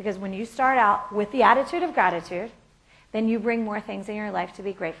 Because when you start out with the attitude of gratitude, then you bring more things in your life to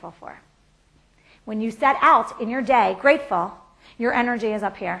be grateful for. When you set out in your day grateful, your energy is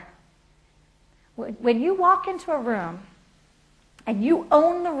up here. When you walk into a room and you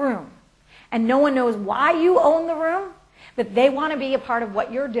own the room, and no one knows why you own the room, but they want to be a part of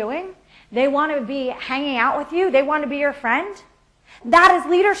what you're doing, they want to be hanging out with you, they want to be your friend, that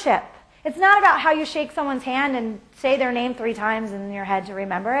is leadership. It's not about how you shake someone's hand and say their name 3 times in your head to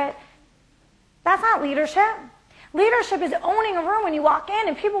remember it. That's not leadership. Leadership is owning a room when you walk in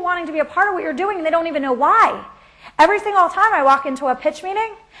and people wanting to be a part of what you're doing and they don't even know why. Every single time I walk into a pitch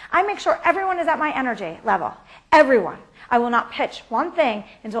meeting, I make sure everyone is at my energy level. Everyone. I will not pitch one thing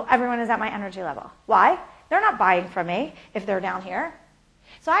until everyone is at my energy level. Why? They're not buying from me if they're down here.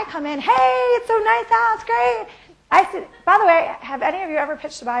 So I come in, hey, it's so nice out, it's great. I said, by the way, have any of you ever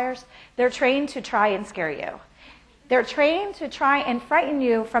pitched to buyers? They're trained to try and scare you. They're trained to try and frighten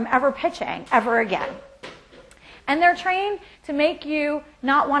you from ever pitching ever again. And they're trained to make you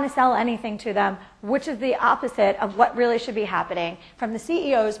not want to sell anything to them, which is the opposite of what really should be happening from the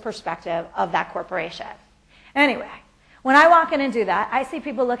CEO's perspective of that corporation. Anyway, when I walk in and do that, I see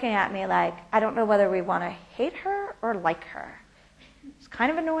people looking at me like, I don't know whether we want to hate her or like her. It's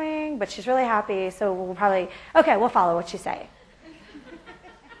kind of annoying, but she's really happy, so we'll probably, okay, we'll follow what she's saying.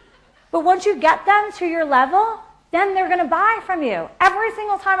 But once you get them to your level, then they're going to buy from you. Every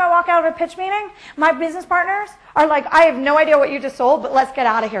single time I walk out of a pitch meeting, my business partners are like, I have no idea what you just sold, but let's get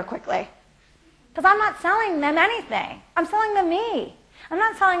out of here quickly. Because I'm not selling them anything. I'm selling them me. I'm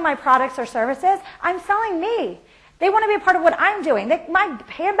not selling my products or services. I'm selling me. They want to be a part of what I'm doing. My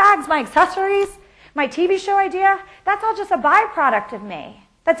handbags, my accessories, my TV show idea, that's all just a byproduct of me.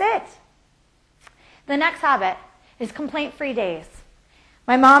 That's it. The next habit is complaint-free days.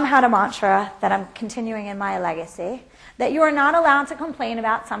 My mom had a mantra that I'm continuing in my legacy, that you are not allowed to complain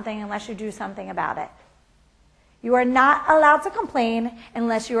about something unless you do something about it. You are not allowed to complain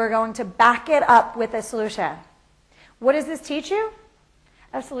unless you are going to back it up with a solution. What does this teach you?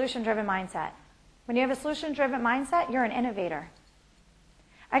 A solution-driven mindset. When you have a solution-driven mindset, you're an innovator.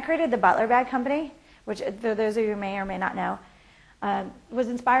 I created the Butler Bag Company, which, for those of you who may or may not know, was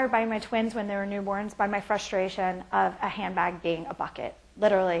inspired by my twins when they were newborns, by my frustration of a handbag being a bucket,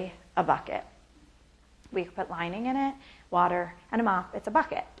 literally a bucket. We could put lining in it, water, and a mop. It's a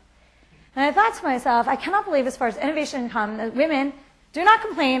bucket. And I thought to myself, I cannot believe as far as innovation comes, that women do not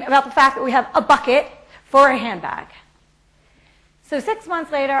complain about the fact that we have a bucket for a handbag. So 6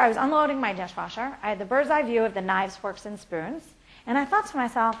 months later, I was unloading my dishwasher. I had the bird's eye view of the knives, forks, and spoons. And I thought to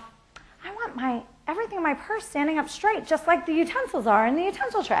myself, I want everything in my purse standing up straight, just like the utensils are in the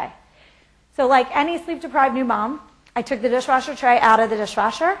utensil tray. So like any sleep-deprived new mom, I took the dishwasher tray out of the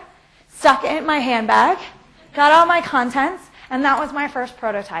dishwasher, stuck it in my handbag, got all my contents, and that was my first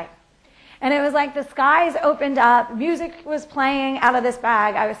prototype. And it was like the skies opened up, music was playing out of this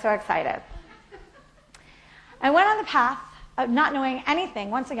bag. I was so excited. I went on the path of not knowing anything.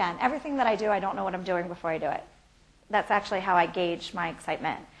 Once again, everything that I do, I don't know what I'm doing before I do it. That's actually how I gauge my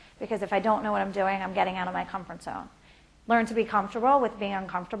excitement. Because if I don't know what I'm doing, I'm getting out of my comfort zone. Learn to be comfortable with being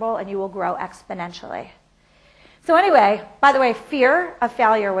uncomfortable, and you will grow exponentially. So anyway, by the way, fear of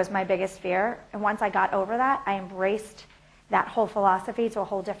failure was my biggest fear. And once I got over that, I embraced that whole philosophy to a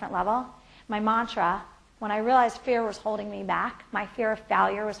whole different level. My mantra, when I realized fear was holding me back, my fear of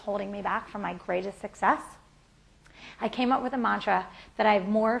failure was holding me back from my greatest success, I came up with a mantra that I have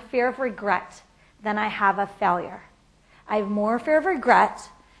more fear of regret than I have of failure. I have more fear of regret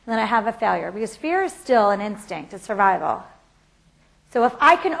than I have of failure, because fear is still an instinct, it's survival. So if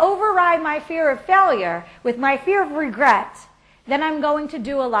I can override my fear of failure with my fear of regret, then I'm going to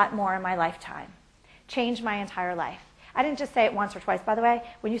do a lot more in my lifetime. Change my entire life. I didn't just say it once or twice, by the way.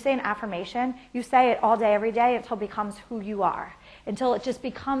 When you say an affirmation, you say it all day, every day until it becomes who you are. Until it just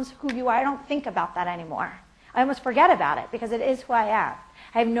becomes who you are. I don't think about that anymore. I almost forget about it because it is who I am.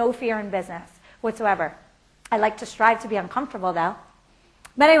 I have no fear in business whatsoever. I like to strive to be uncomfortable, though.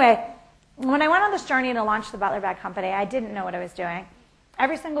 But anyway, when I went on this journey to launch the Butler Bag Company, I didn't know what I was doing.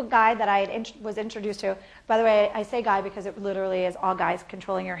 Every single guy that I was introduced to, by the way, I say guy because it literally is all guys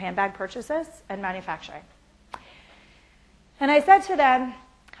controlling your handbag purchases and manufacturing. And I said to them,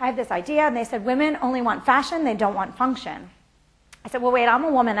 I have this idea, and they said, women only want fashion, they don't want function. I said, well, wait, I'm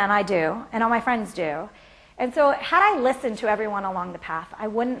a woman, and I do, and all my friends do. And so had I listened to everyone along the path, I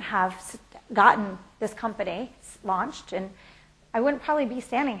wouldn't have gotten this company launched and I wouldn't probably be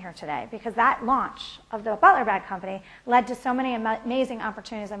standing here today, because that launch of the Butler Bag Company led to so many amazing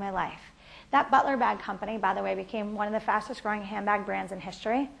opportunities in my life. That Butler Bag Company, by the way, became one of the fastest growing handbag brands in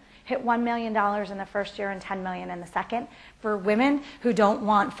history. Hit $1 million in the first year and $10 million in the second. For women who don't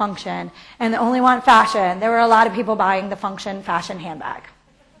want function and only want fashion, there were a lot of people buying the function fashion handbag.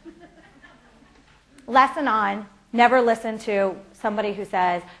 Lesson on, never listen to somebody who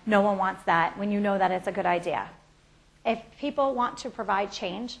says, no one wants that, when you know that it's a good idea. If people want to provide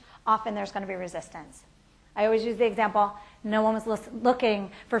change, often there's going to be resistance. I always use the example, no one was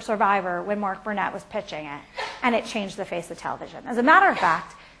looking for Survivor when Mark Burnett was pitching it, and it changed the face of television. As a matter of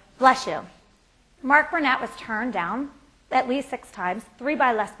fact, bless you, Mark Burnett was turned down at least 6 times, 3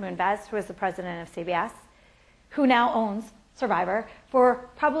 by Les Moonves, who is the president of CBS, who now owns Survivor, for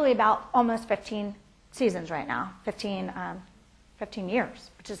probably about almost 15 seasons right now, 15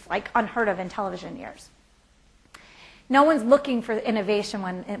 years, which is like unheard of in television years. No one's looking for innovation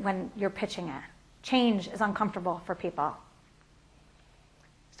when you're pitching it. Change is uncomfortable for people.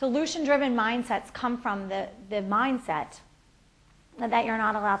 Solution-driven mindsets come from the mindset that you're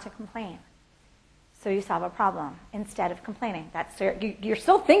not allowed to complain. So you solve a problem instead of complaining. You're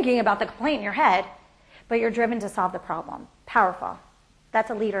still thinking about the complaint in your head, but you're driven to solve the problem. Powerful.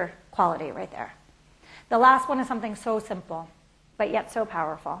 That's a leader quality right there. The last one is something so simple, but yet so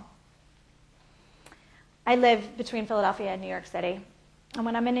powerful. I live between Philadelphia and New York City. And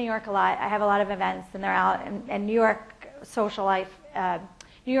when I'm in New York a lot, I have a lot of events, and they're out. And New York social life,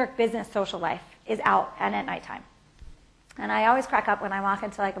 New York business social life is out and at nighttime. And I always crack up when I walk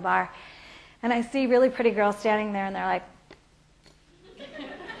into like a bar, and I see really pretty girls standing there, and they're like,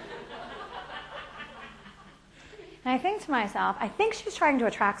 and I think to myself, I think she's trying to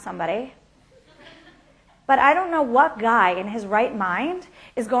attract somebody. But I don't know what guy in his right mind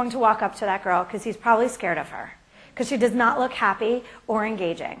is going to walk up to that girl, because he's probably scared of her, because she does not look happy or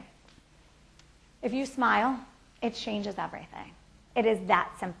engaging. If you smile, it changes everything. It is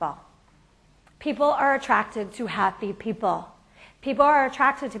that simple. People are attracted to happy people. People are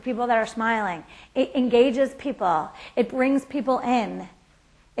attracted to people that are smiling. It engages people. It brings people in.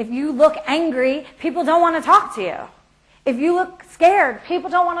 If you look angry, people don't want to talk to you. If you look scared, people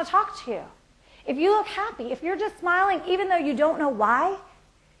don't want to talk to you. If you look happy, if you're just smiling, even though you don't know why,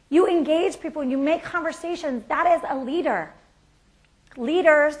 you engage people, you make conversations. That is a leader.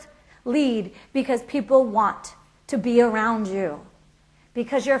 Leaders lead because people want to be around you,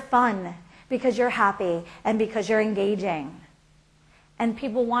 because you're fun, because you're happy, and because you're engaging. And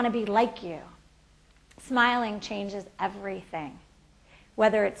people want to be like you. Smiling changes everything,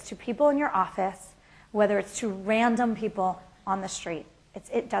 whether it's to people in your office, whether it's to random people on the street.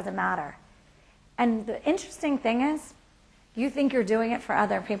 It doesn't matter. And the interesting thing is, you think you're doing it for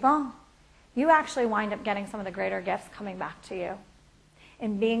other people, you actually wind up getting some of the greater gifts coming back to you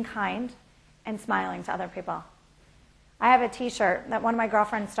in being kind and smiling to other people. I have a t-shirt that one of my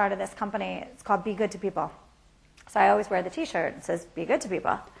girlfriends started this company. It's called Be Good to People. So I always wear the t-shirt. It says, Be Good to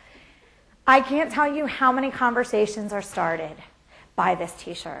People. I can't tell you how many conversations are started by this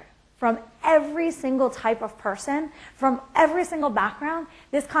t-shirt. From every single type of person, from every single background,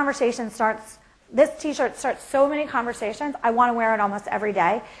 this t-shirt starts so many conversations. I want to wear it almost every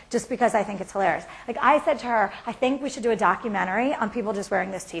day just because I think it's hilarious. Like I said to her, I think we should do a documentary on people just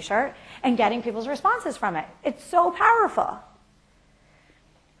wearing this t-shirt and getting people's responses from it. It's so powerful.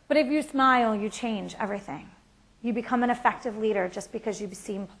 But if you smile, you change everything. You become an effective leader just because you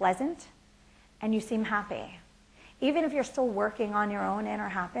seem pleasant and you seem happy. Even if you're still working on your own inner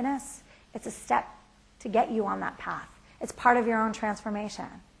happiness, it's a step to get you on that path. It's part of your own transformation.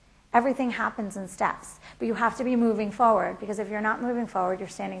 Everything happens in steps, but you have to be moving forward, because if you're not moving forward, you're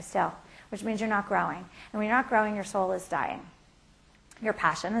standing still, which means you're not growing. And when you're not growing, your soul is dying. Your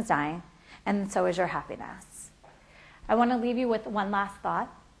passion is dying, and so is your happiness. I want to leave you with one last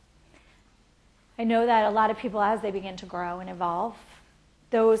thought. I know that a lot of people, as they begin to grow and evolve,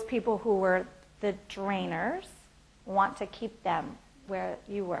 those people who were the drainers want to keep them where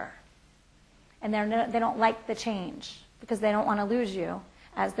you were. And they don't like the change because they don't want to lose you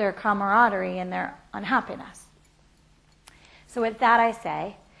as their camaraderie and their unhappiness. So with that I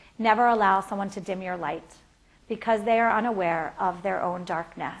say, never allow someone to dim your light because they are unaware of their own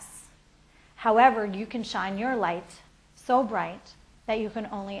darkness. However, you can shine your light so bright that you can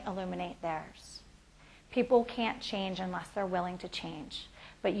only illuminate theirs. People can't change unless they're willing to change,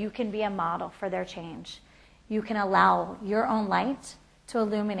 but you can be a model for their change. You can allow your own light to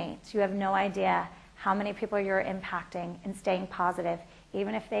illuminate. You have no idea how many people you're impacting and staying positive.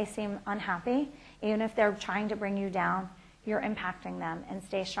 Even if they seem unhappy, even if they're trying to bring you down, you're impacting them, and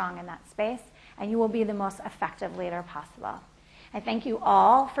stay strong in that space, and you will be the most effective leader possible. I thank you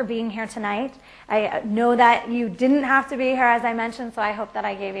all for being here tonight. I know that you didn't have to be here, as I mentioned, so I hope that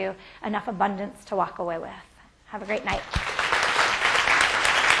I gave you enough abundance to walk away with. Have a great night.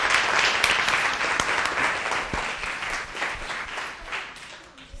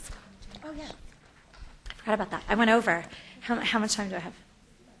 Oh, yeah. I forgot about that. I went over. How much time do I have?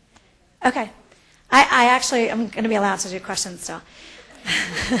 Okay. I'm going to be allowed to do questions still.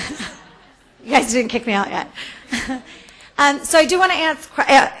 You guys didn't kick me out yet. So I do want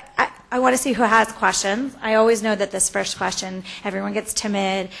to I want to see who has questions. I always know that this first question, everyone gets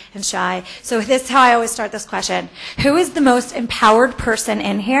timid and shy. So this is how I always start this question. Who is the most empowered person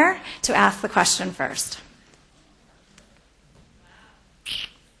in here to ask the question first?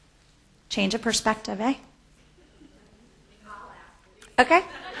 Change of perspective, eh? Okay,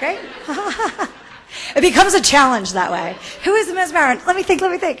 great. It becomes a challenge that way. Who is the most empowered? Let me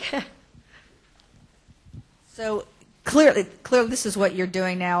think. So clearly this is what you're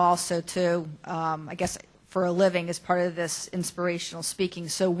doing now also too, I guess for a living as part of this inspirational speaking.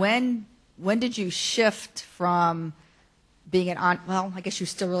 So when did you shift from being I guess you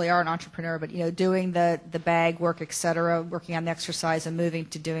still really are an entrepreneur, but doing the bag work, et cetera, working on the exercise and moving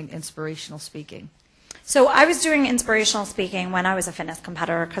to doing inspirational speaking? So I was doing inspirational speaking when I was a fitness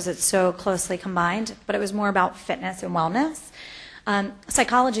competitor because it's so closely combined, but it was more about fitness and wellness.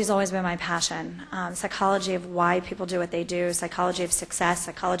 Psychology has always been my passion. Psychology of why people do what they do, psychology of success,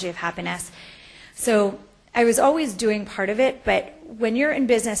 psychology of happiness. So I was always doing part of it, but when you're in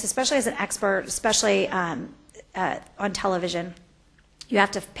business, especially as an expert, especially on television, you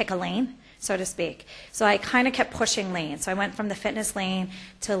have to pick a lane, so to speak. So I kind of kept pushing lanes. So I went from the fitness lane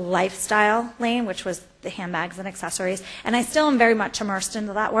to lifestyle lane, which was the handbags and accessories. And I still am very much immersed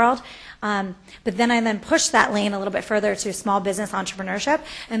into that world. But then I pushed that lane a little bit further to small business entrepreneurship.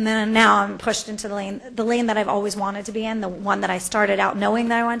 And then now I'm pushed into the lane that I've always wanted to be in, the one that I started out knowing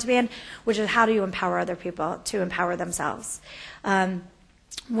that I wanted to be in, which is how do you empower other people to empower themselves.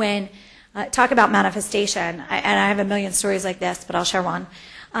 When talk about manifestation, and I have a million stories like this, but I'll share one.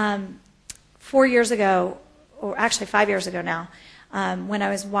 4 years ago, or actually 5 years ago now, when I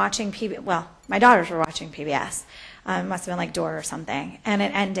was watching my daughters were watching PBS. It must have been like Door or something, and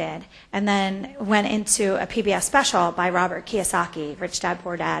it ended. And then went into a PBS special by Robert Kiyosaki, Rich Dad,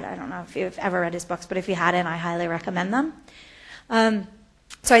 Poor Dad. I don't know if you've ever read his books, but if you hadn't, I highly recommend them.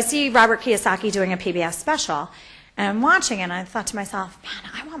 So I see Robert Kiyosaki doing a PBS special, and I'm watching it, and I thought to myself,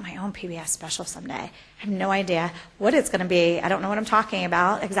 man, I want my own PBS special someday. I have no idea what it's going to be. I don't know what I'm talking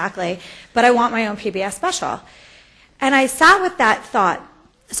about exactly, but I want my own PBS special. And I sat with that thought.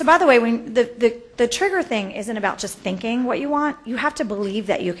 So by the way, when the trigger thing isn't about just thinking what you want. You have to believe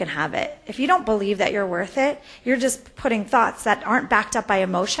that you can have it. If you don't believe that you're worth it, you're just putting thoughts that aren't backed up by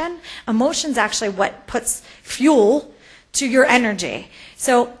emotion. Emotion's actually what puts fuel to your energy.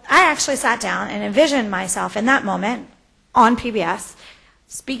 So I actually sat down and envisioned myself in that moment on PBS,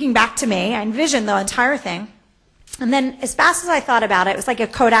 speaking back to me. I envisioned the entire thing. And then as fast as I thought about it was like a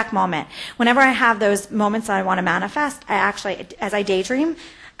Kodak moment. Whenever I have those moments that I want to manifest, I actually, as I daydream,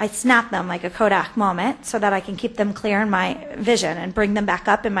 I snap them like a Kodak moment so that I can keep them clear in my vision and bring them back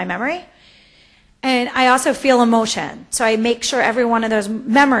up in my memory. And I also feel emotion. So I make sure every one of those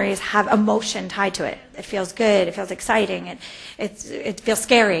memories have emotion tied to it. It feels good, it feels exciting, it feels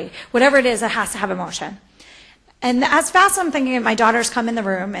scary. Whatever it is, it has to have emotion. And as fast as I'm thinking, my daughters come in the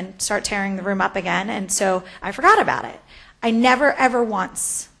room and start tearing the room up again, and so I forgot about it. I never, ever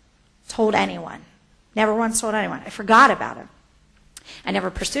once told anyone. Never once told anyone. I forgot about it. I never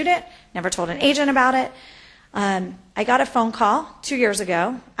pursued it, never told an agent about it. I got a phone call 2 years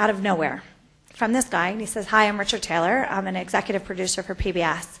ago out of nowhere from this guy, and he says, "Hi, I'm Richard Taylor. I'm an executive producer for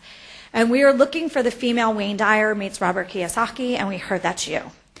PBS. And we are looking for the female Wayne Dyer meets Robert Kiyosaki, and we heard that's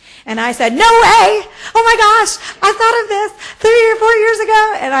you." And I said, "No way! Oh my gosh, I thought of this 3 or 4 years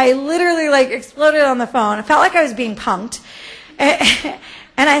ago." And I literally exploded on the phone. I felt like I was being punked. And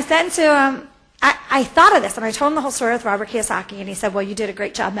I said to him, I thought of this, and I told him the whole story with Robert Kiyosaki, and he said, "Well, you did a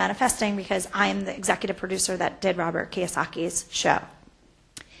great job manifesting because I am the executive producer that did Robert Kiyosaki's show."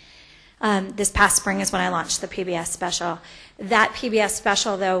 This past spring is when I launched the PBS special. That PBS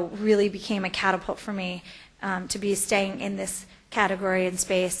special, though, really became a catapult for me to be staying in this category and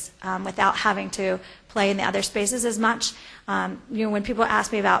space without having to play in the other spaces as much. When people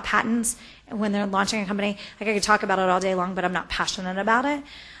ask me about patents when they're launching a company, I could talk about it all day long, but I'm not passionate about it.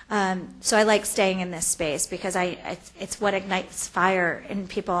 So I like staying in this space because it's what ignites fire in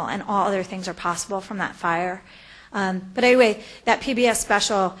people, and all other things are possible from that fire. But anyway, that PBS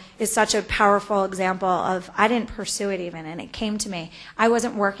special is such a powerful example of, I didn't pursue it even, and it came to me. I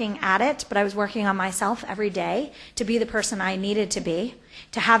wasn't working at it, but I was working on myself every day to be the person I needed to be,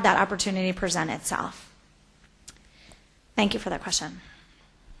 to have that opportunity present itself. Thank you for that question.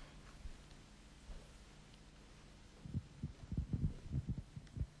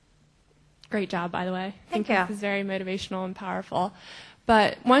 Great job, by the way. Thank I think you. This is very motivational and powerful.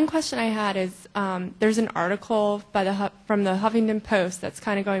 But one question I had is, there's an article from the Huffington Post that's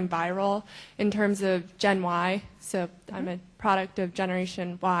kind of going viral in terms of Gen Y. So I'm a product of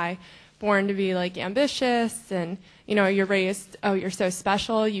Generation Y, born to be like ambitious, and you're raised, oh, you're so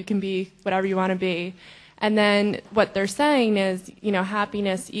special, you can be whatever you want to be. And then what they're saying is,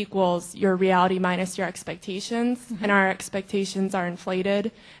 happiness equals your reality minus your expectations, and our expectations are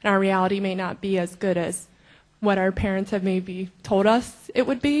inflated, and our reality may not be as good as what our parents have maybe told us it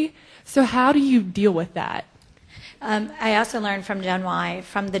would be. So how do you deal with that? I also learned from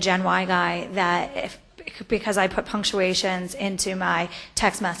the Gen Y guy, that because I put punctuations into my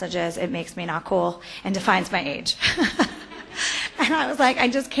text messages, it makes me not cool and defines my age. And I was like, I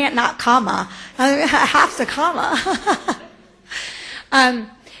just can't not comma. I have to comma.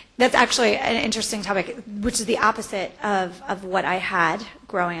 That's actually an interesting topic, which is the opposite of what I had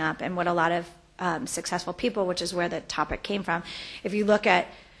growing up and what a lot of successful people, which is where the topic came from. If you look at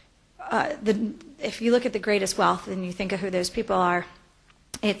the greatest wealth and you think of who those people are,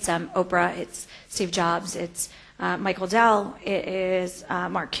 it's Oprah, it's Steve Jobs, it's Michael Dell, it is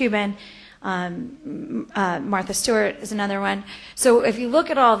Mark Cuban. Martha Stewart is another one. So if you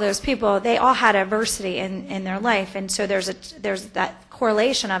look at all those people, they all had adversity in their life, and so there's that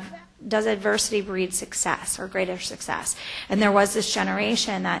correlation of, does adversity breed success or greater success? And there was this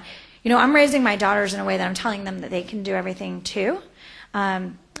generation that, I'm raising my daughters in a way that I'm telling them that they can do everything too,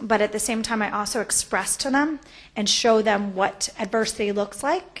 but at the same time I also express to them and show them what adversity looks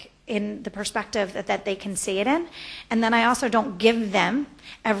like in the perspective that they can see it in. And then I also don't give them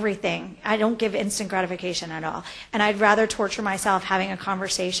everything. I don't give instant gratification at all. And I'd rather torture myself having a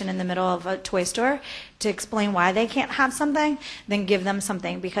conversation in the middle of a toy store to explain why they can't have something than give them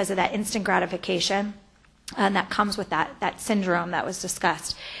something, because of that instant gratification that comes with that syndrome that was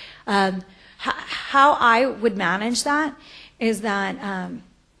discussed. How I would manage that is that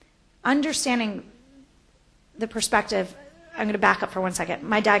understanding the perspective. I'm going to back up for 1 second.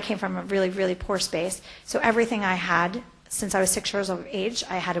 My dad came from a really, really poor space, so everything I had since I was 6 years of age,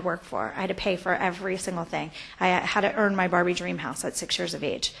 I had to work for. I had to pay for every single thing. I had to earn my Barbie dream house at 6 years of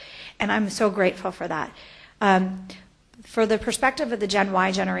age, and I'm so grateful for that. For the perspective of the Gen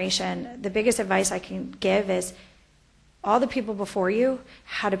Y generation, the biggest advice I can give is all the people before you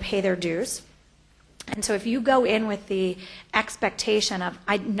had to pay their dues. And so if you go in with the expectation of,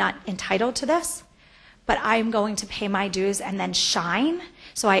 I'm not entitled to this, but I'm going to pay my dues and then shine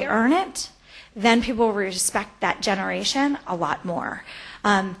so I earn it, then people will respect that generation a lot more.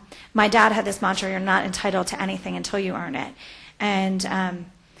 My dad had this mantra, you're not entitled to anything until you earn it. And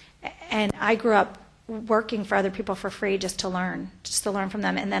I grew up working for other people for free just to learn from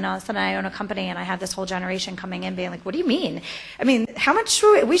them. And then all of a sudden I own a company and I have this whole generation coming in being like, what do you mean? I mean, how much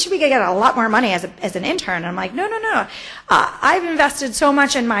we should be getting a lot more money as an intern. And I'm like, no. I've invested so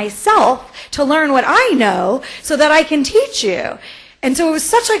much in myself to learn what I know so that I can teach you. And so it was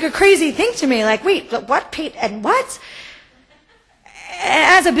such like a crazy thing to me, like, wait, what paid and what?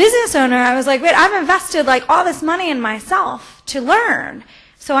 As a business owner, I was like, wait, I've invested like all this money in myself to learn.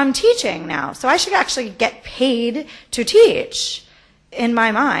 So I'm teaching now. So I should actually get paid to teach in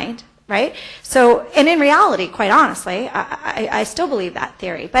my mind, right? So, and in reality, quite honestly, I still believe that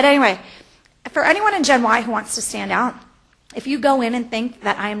theory. But anyway, for anyone in Gen Y who wants to stand out, if you go in and think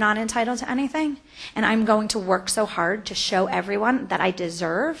that I am not entitled to anything and I'm going to work so hard to show everyone that I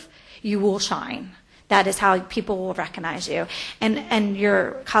deserve, you will shine. That is how people will recognize you. And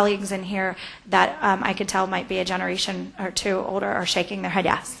your colleagues in here that I could tell might be a generation or two older are shaking their head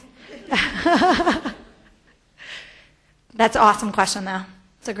yes. That's an awesome question, though.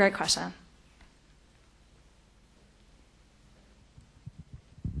 It's a great question.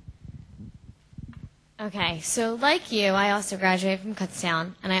 Okay, so like you, I also graduated from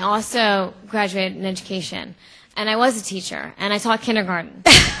Kutztown, and I also graduated in education. And I was a teacher, and I taught kindergarten.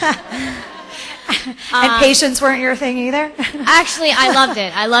 And patience weren't your thing either? Actually, I loved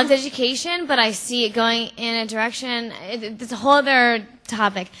it. I loved education, but I see it going in a direction. It's a whole other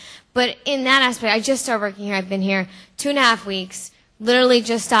topic. But in that aspect, I just started working here. I've been here 2.5 weeks. Literally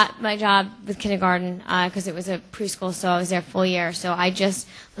just stopped my job with kindergarten because it was a preschool, so I was there a full year. So I just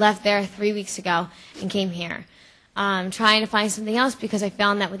left there 3 weeks ago and came here. Trying to find something else because I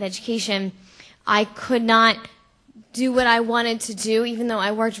found that with education, I could not do what I wanted to do, even though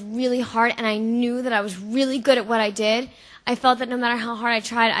I worked really hard and I knew that I was really good at what I did. I felt that no matter how hard I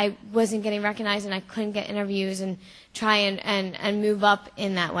tried, I wasn't getting recognized and I couldn't get interviews and try and move up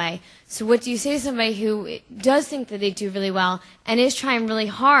in that way. So what do you say to somebody who does think that they do really well and is trying really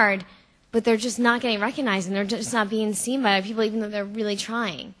hard, but they're just not getting recognized and they're just not being seen by other people even though they're really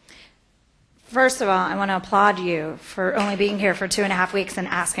trying? First of all, I want to applaud you for only being here for 2.5 weeks and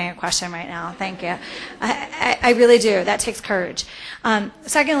asking a question right now. Thank you. I really do. That takes courage.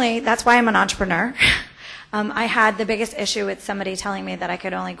 Secondly, that's why I'm an entrepreneur. I had the biggest issue with somebody telling me that I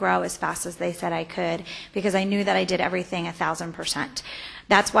could only grow as fast as they said I could because I knew that I did everything 1,000%.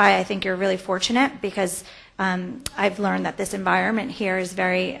 That's why I think you're really fortunate because I've learned that this environment here is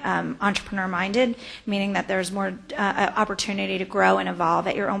very entrepreneur-minded, meaning that there's more opportunity to grow and evolve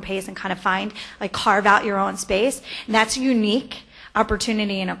at your own pace and kind of carve out your own space. And that's a unique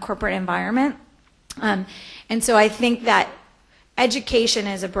opportunity in a corporate environment. And so I think that education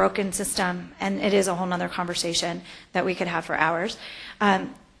is a broken system, and it is a whole other conversation that we could have for hours.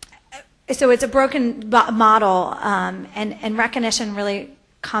 So it's a broken model, and recognition really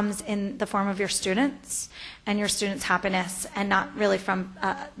comes in the form of your students and your students' happiness, and not really from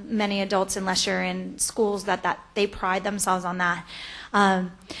many adults unless you're in schools that they pride themselves on that.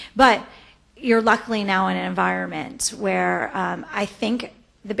 But you're luckily now in an environment where I think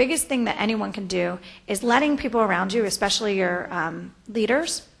the biggest thing that anyone can do is letting people around you, especially your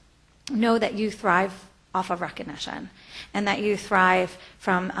leaders, know that you thrive off of recognition and that you thrive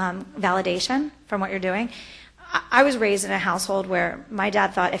from validation from what you're doing. I was raised in a household where my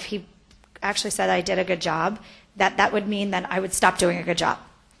dad thought if he actually said I did a good job, that would mean that I would stop doing a good job,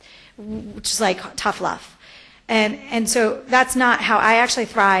 which is like tough love. And so that's not how I actually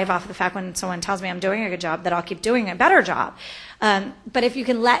thrive off of the fact when someone tells me I'm doing a good job that I'll keep doing a better job. But if you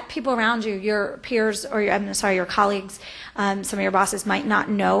can let people around you, your peers or your colleagues, some of your bosses might not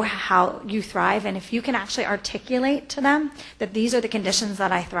know how you thrive, and if you can actually articulate to them that these are the conditions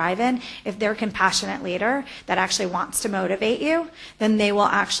that I thrive in, if they're a compassionate leader that actually wants to motivate you, then they will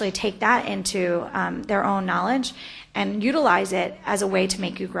actually take that into their own knowledge and utilize it as a way to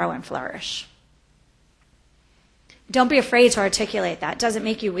make you grow and flourish. Don't be afraid to articulate that. It doesn't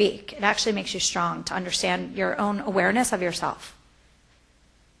make you weak. It actually makes you strong to understand your own awareness of yourself.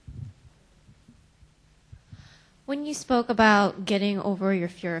 When you spoke about getting over your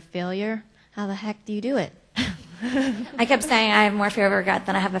fear of failure, how the heck do you do it? I kept saying I have more fear of regret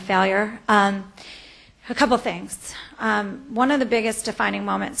than I have a failure. A couple things. One of the biggest defining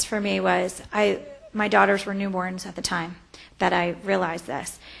moments for me was my daughters were newborns at the time that I realized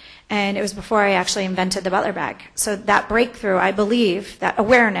this. And it was before I actually invented the Butler bag. So that breakthrough, I believe, that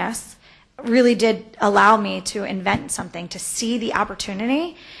awareness really did allow me to invent something, to see the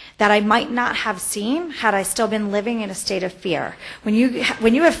opportunity that I might not have seen had I still been living in a state of fear. When you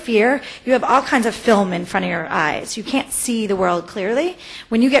have fear, you have all kinds of film in front of your eyes. You can't see the world clearly.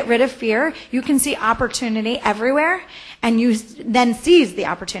 When you get rid of fear, you can see opportunity everywhere, and you then seize the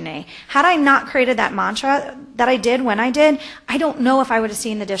opportunity. Had I not created that mantra that I did when I did, I don't know if I would have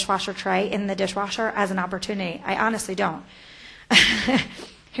seen the dishwasher tray in the dishwasher as an opportunity. I honestly don't.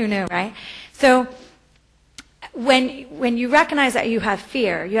 Who knew, right? So when you recognize that you have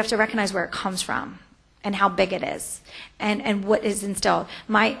fear, you have to recognize where it comes from and how big it is and what is instilled.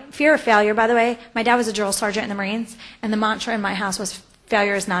 My fear of failure, by the way, my dad was a drill sergeant in the Marines, and the mantra in my house was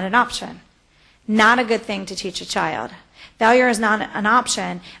failure is not an option. Not a good thing to teach a child. Failure is not an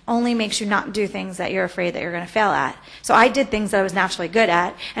option, only makes you not do things that you're afraid that you're going to fail at. So I did things that I was naturally good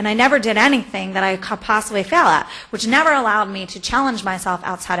at, and I never did anything that I could possibly fail at, which never allowed me to challenge myself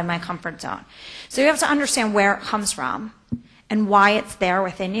outside of my comfort zone. So you have to understand where it comes from and why it's there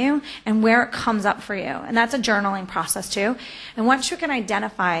within you and where it comes up for you. And that's a journaling process too. And once you can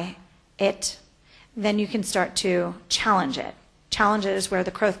identify it, then you can start to challenge it. Challenge it is where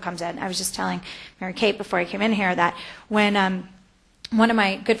the growth comes in. I was just telling Mary Kate before I came in here that when one of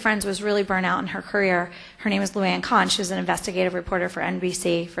my good friends was really burnt out in her career, her name is Luann Kahn. She was an investigative reporter for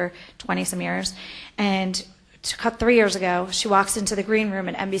NBC for 20-some years. And 3 years ago, she walks into the green room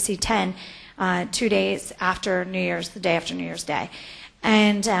at NBC 10 2 days after New Year's, the day after New Year's Day.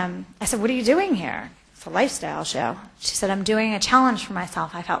 And I said, what are you doing here? It's a lifestyle show. She said, I'm doing a challenge for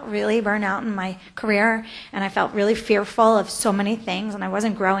myself. I felt really burnt out in my career, and I felt really fearful of so many things, and I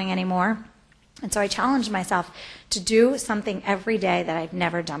wasn't growing anymore. And so I challenged myself to do something every day that I've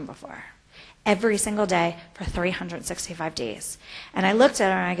never done before. Every single day for 365 days. And I looked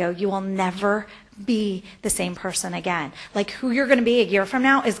at her and I go, you will never be the same person again. Like who you're going to be a year from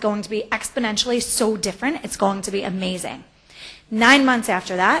now is going to be exponentially so different. It's going to be amazing. 9 months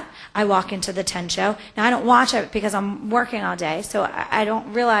after that, I walk into the 10 show. Now, I don't watch it because I'm working all day, so I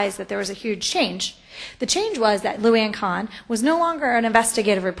don't realize that there was a huge change. The change was that Luann Kahn was no longer an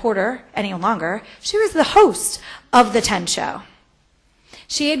investigative reporter any longer. She was the host of the 10 show.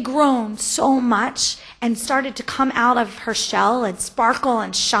 She had grown so much and started to come out of her shell and sparkle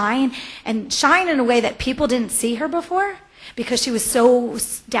and shine in a way that people didn't see her before because she was so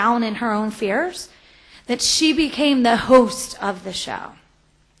down in her own fears that she became the host of the show.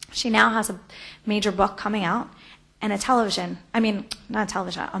 She now has a major book coming out and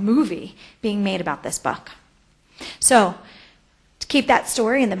a movie being made about this book. So, to keep that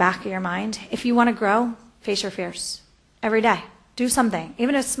story in the back of your mind, if you want to grow, face your fears every day. Do something,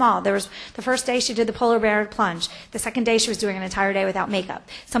 even if it's small. There was the first day she did the polar bear plunge. The second day she was doing an entire day without makeup.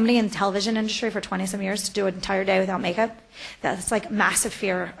 Somebody in the television industry for 20-some years to do an entire day without makeup, that's like massive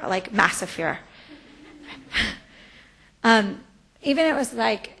fear, even it was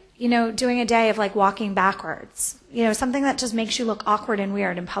like, doing a day of like walking backwards, something that just makes you look awkward and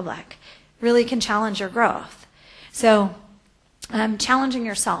weird in public really can challenge your growth. So challenging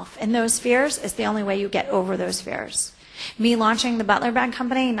yourself in those fears is the only way you get over those fears. Me launching the Butler Bag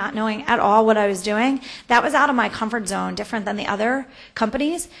Company, not knowing at all what I was doing, that was out of my comfort zone, different than the other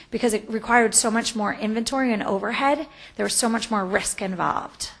companies, because it required so much more inventory and overhead. There was so much more risk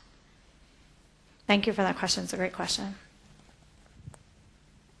involved. Thank you for that question. It's a great question.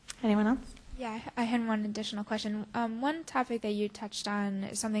 Anyone else? Yeah, I had one additional question. One topic that you touched on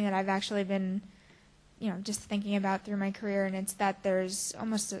is something that I've actually been, just thinking about through my career, and it's that there's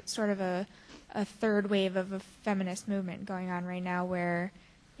almost sort of a third wave of a feminist movement going on right now where,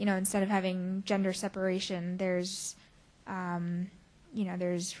 instead of having gender separation, there's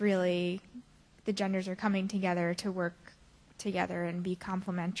really the genders are coming together to work together and be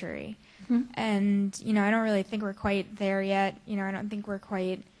complementary. Mm-hmm. And, I don't really think we're quite there yet. I don't think we're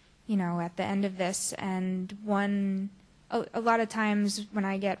quite, at the end of this. And a lot of times when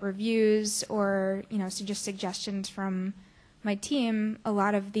I get reviews or, just suggestions from my team, a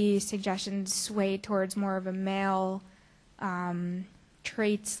lot of these suggestions sway towards more of a male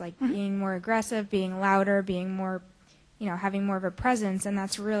traits, like being more aggressive, being louder, being more, having more of a presence, and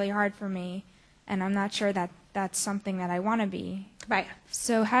that's really hard for me, and I'm not sure that that's something that I want to be. Right.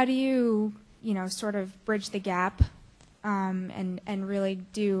 So how do you, sort of bridge the gap and really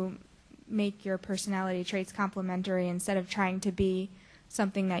do make your personality traits complementary instead of trying to be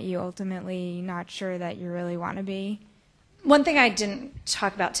something that you ultimately not sure that you really want to be? One thing I didn't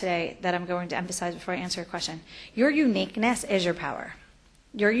talk about today that I'm going to emphasize before I answer your question, your uniqueness is your power.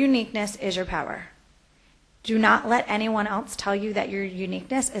 Your uniqueness is your power. Do not let anyone else tell you that your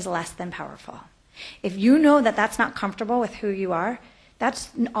uniqueness is less than powerful. If you know that that's not comfortable with who you are,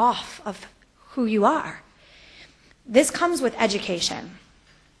 that's off of who you are. This comes with education.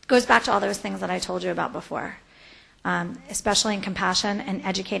 It goes back to all those things that I told you about before, especially in compassion and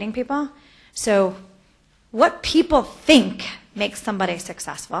educating people. So what people think makes somebody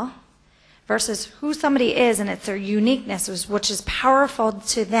successful versus who somebody is, and it's their uniqueness, which is powerful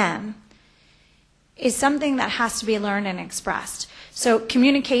to them, is something that has to be learned and expressed. So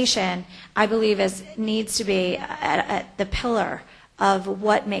communication, I believe, needs to be at the pillar of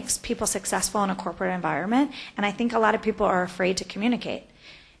what makes people successful in a corporate environment, and I think a lot of people are afraid to communicate.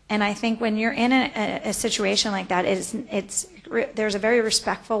 And I think when you're in a situation like that, there's a very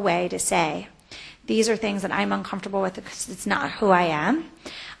respectful way to say, these are things that I'm uncomfortable with because it's not who I am.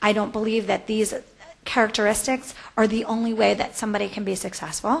 I don't believe that these characteristics are the only way that somebody can be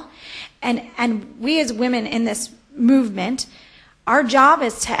successful. And we as women in this movement, our job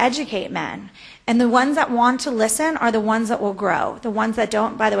is to educate men. And the ones that want to listen are the ones that will grow. The ones that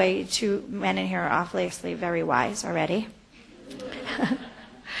don't, by the way, 2 men in here are obviously very wise already.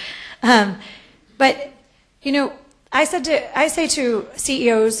 But, I say to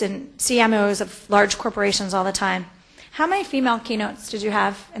CEOs and CMOs of large corporations all the time, how many female keynotes did you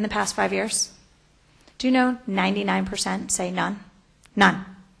have in the past 5 years? Do you know 99% say none? None.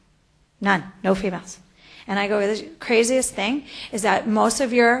 None. No females. And I go, the craziest thing is that most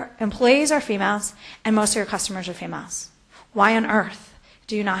of your employees are females and most of your customers are females. Why on earth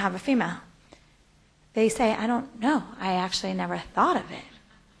do you not have a female? They say, I don't know. I actually never thought of it.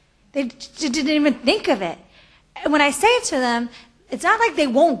 They didn't even think of it. And when I say it to them, it's not like they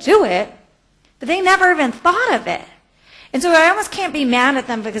won't do it, but they never even thought of it. And so I almost can't be mad at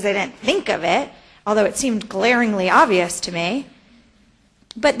them because they didn't think of it, although it seemed glaringly obvious to me.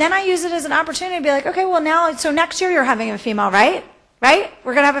 But then I use it as an opportunity to be like, okay, well now, so next year you're having a female, right? Right?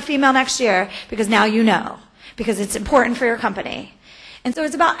 We're going to have a female next year because now you know, because it's important for your company. And so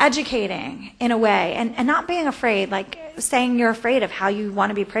it's about educating in a way and not being afraid, like saying you're afraid of how you want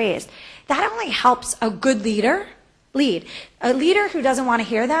to be praised. That only helps a good leader lead. A leader who doesn't want to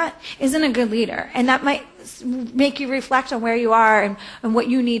hear that isn't a good leader. And that might make you reflect on where you are and what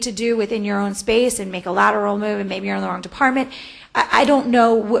you need to do within your own space and make a lateral move, and maybe you're in the wrong department. I don't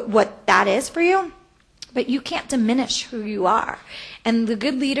know what that is for you, but you can't diminish who you are. And the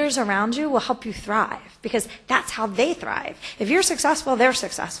good leaders around you will help you thrive, because that's how they thrive. If you're successful, they're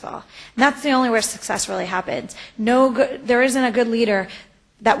successful. And that's the only way success really happens. There isn't a good leader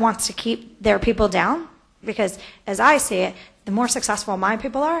that wants to keep their people down, because as I see it, the more successful my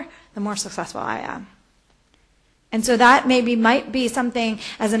people are, the more successful I am. And so that might be something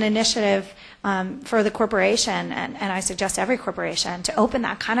as an initiative for the corporation, and I suggest every corporation, to open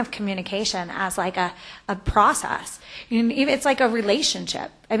that kind of communication as like a process. It's like a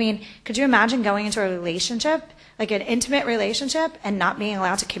relationship. I mean, could you imagine going into a relationship, like an intimate relationship, and not being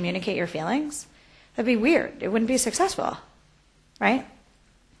allowed to communicate your feelings? That'd be weird. It wouldn't be successful, right?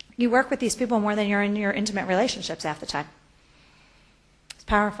 You work with these people more than you're in your intimate relationships half the time. It's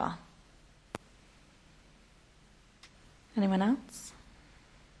powerful. Anyone else?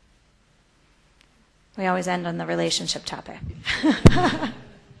 We always end on the relationship topic.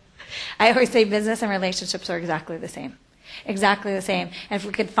 I always say business and relationships are exactly the same. Exactly the same. And if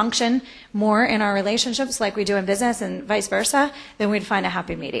we could function more in our relationships like we do in business and vice versa, then we'd find a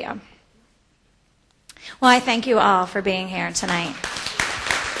happy medium. Well, I thank you all for being here tonight.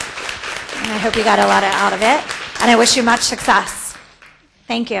 And I hope you got a lot out of it. And I wish you much success.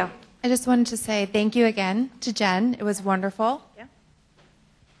 Thank you. I just wanted to say thank you again to Jen. It was wonderful. Yeah.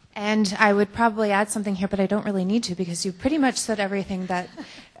 And I would probably add something here, but I don't really need to, because you pretty much said everything that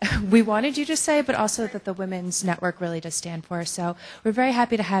we wanted you to say, but also that the Women's Network really does stand for. So we're very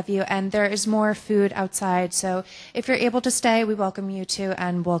happy to have you, and there is more food outside. So if you're able to stay, we welcome you to,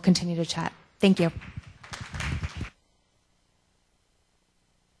 and we'll continue to chat. Thank you.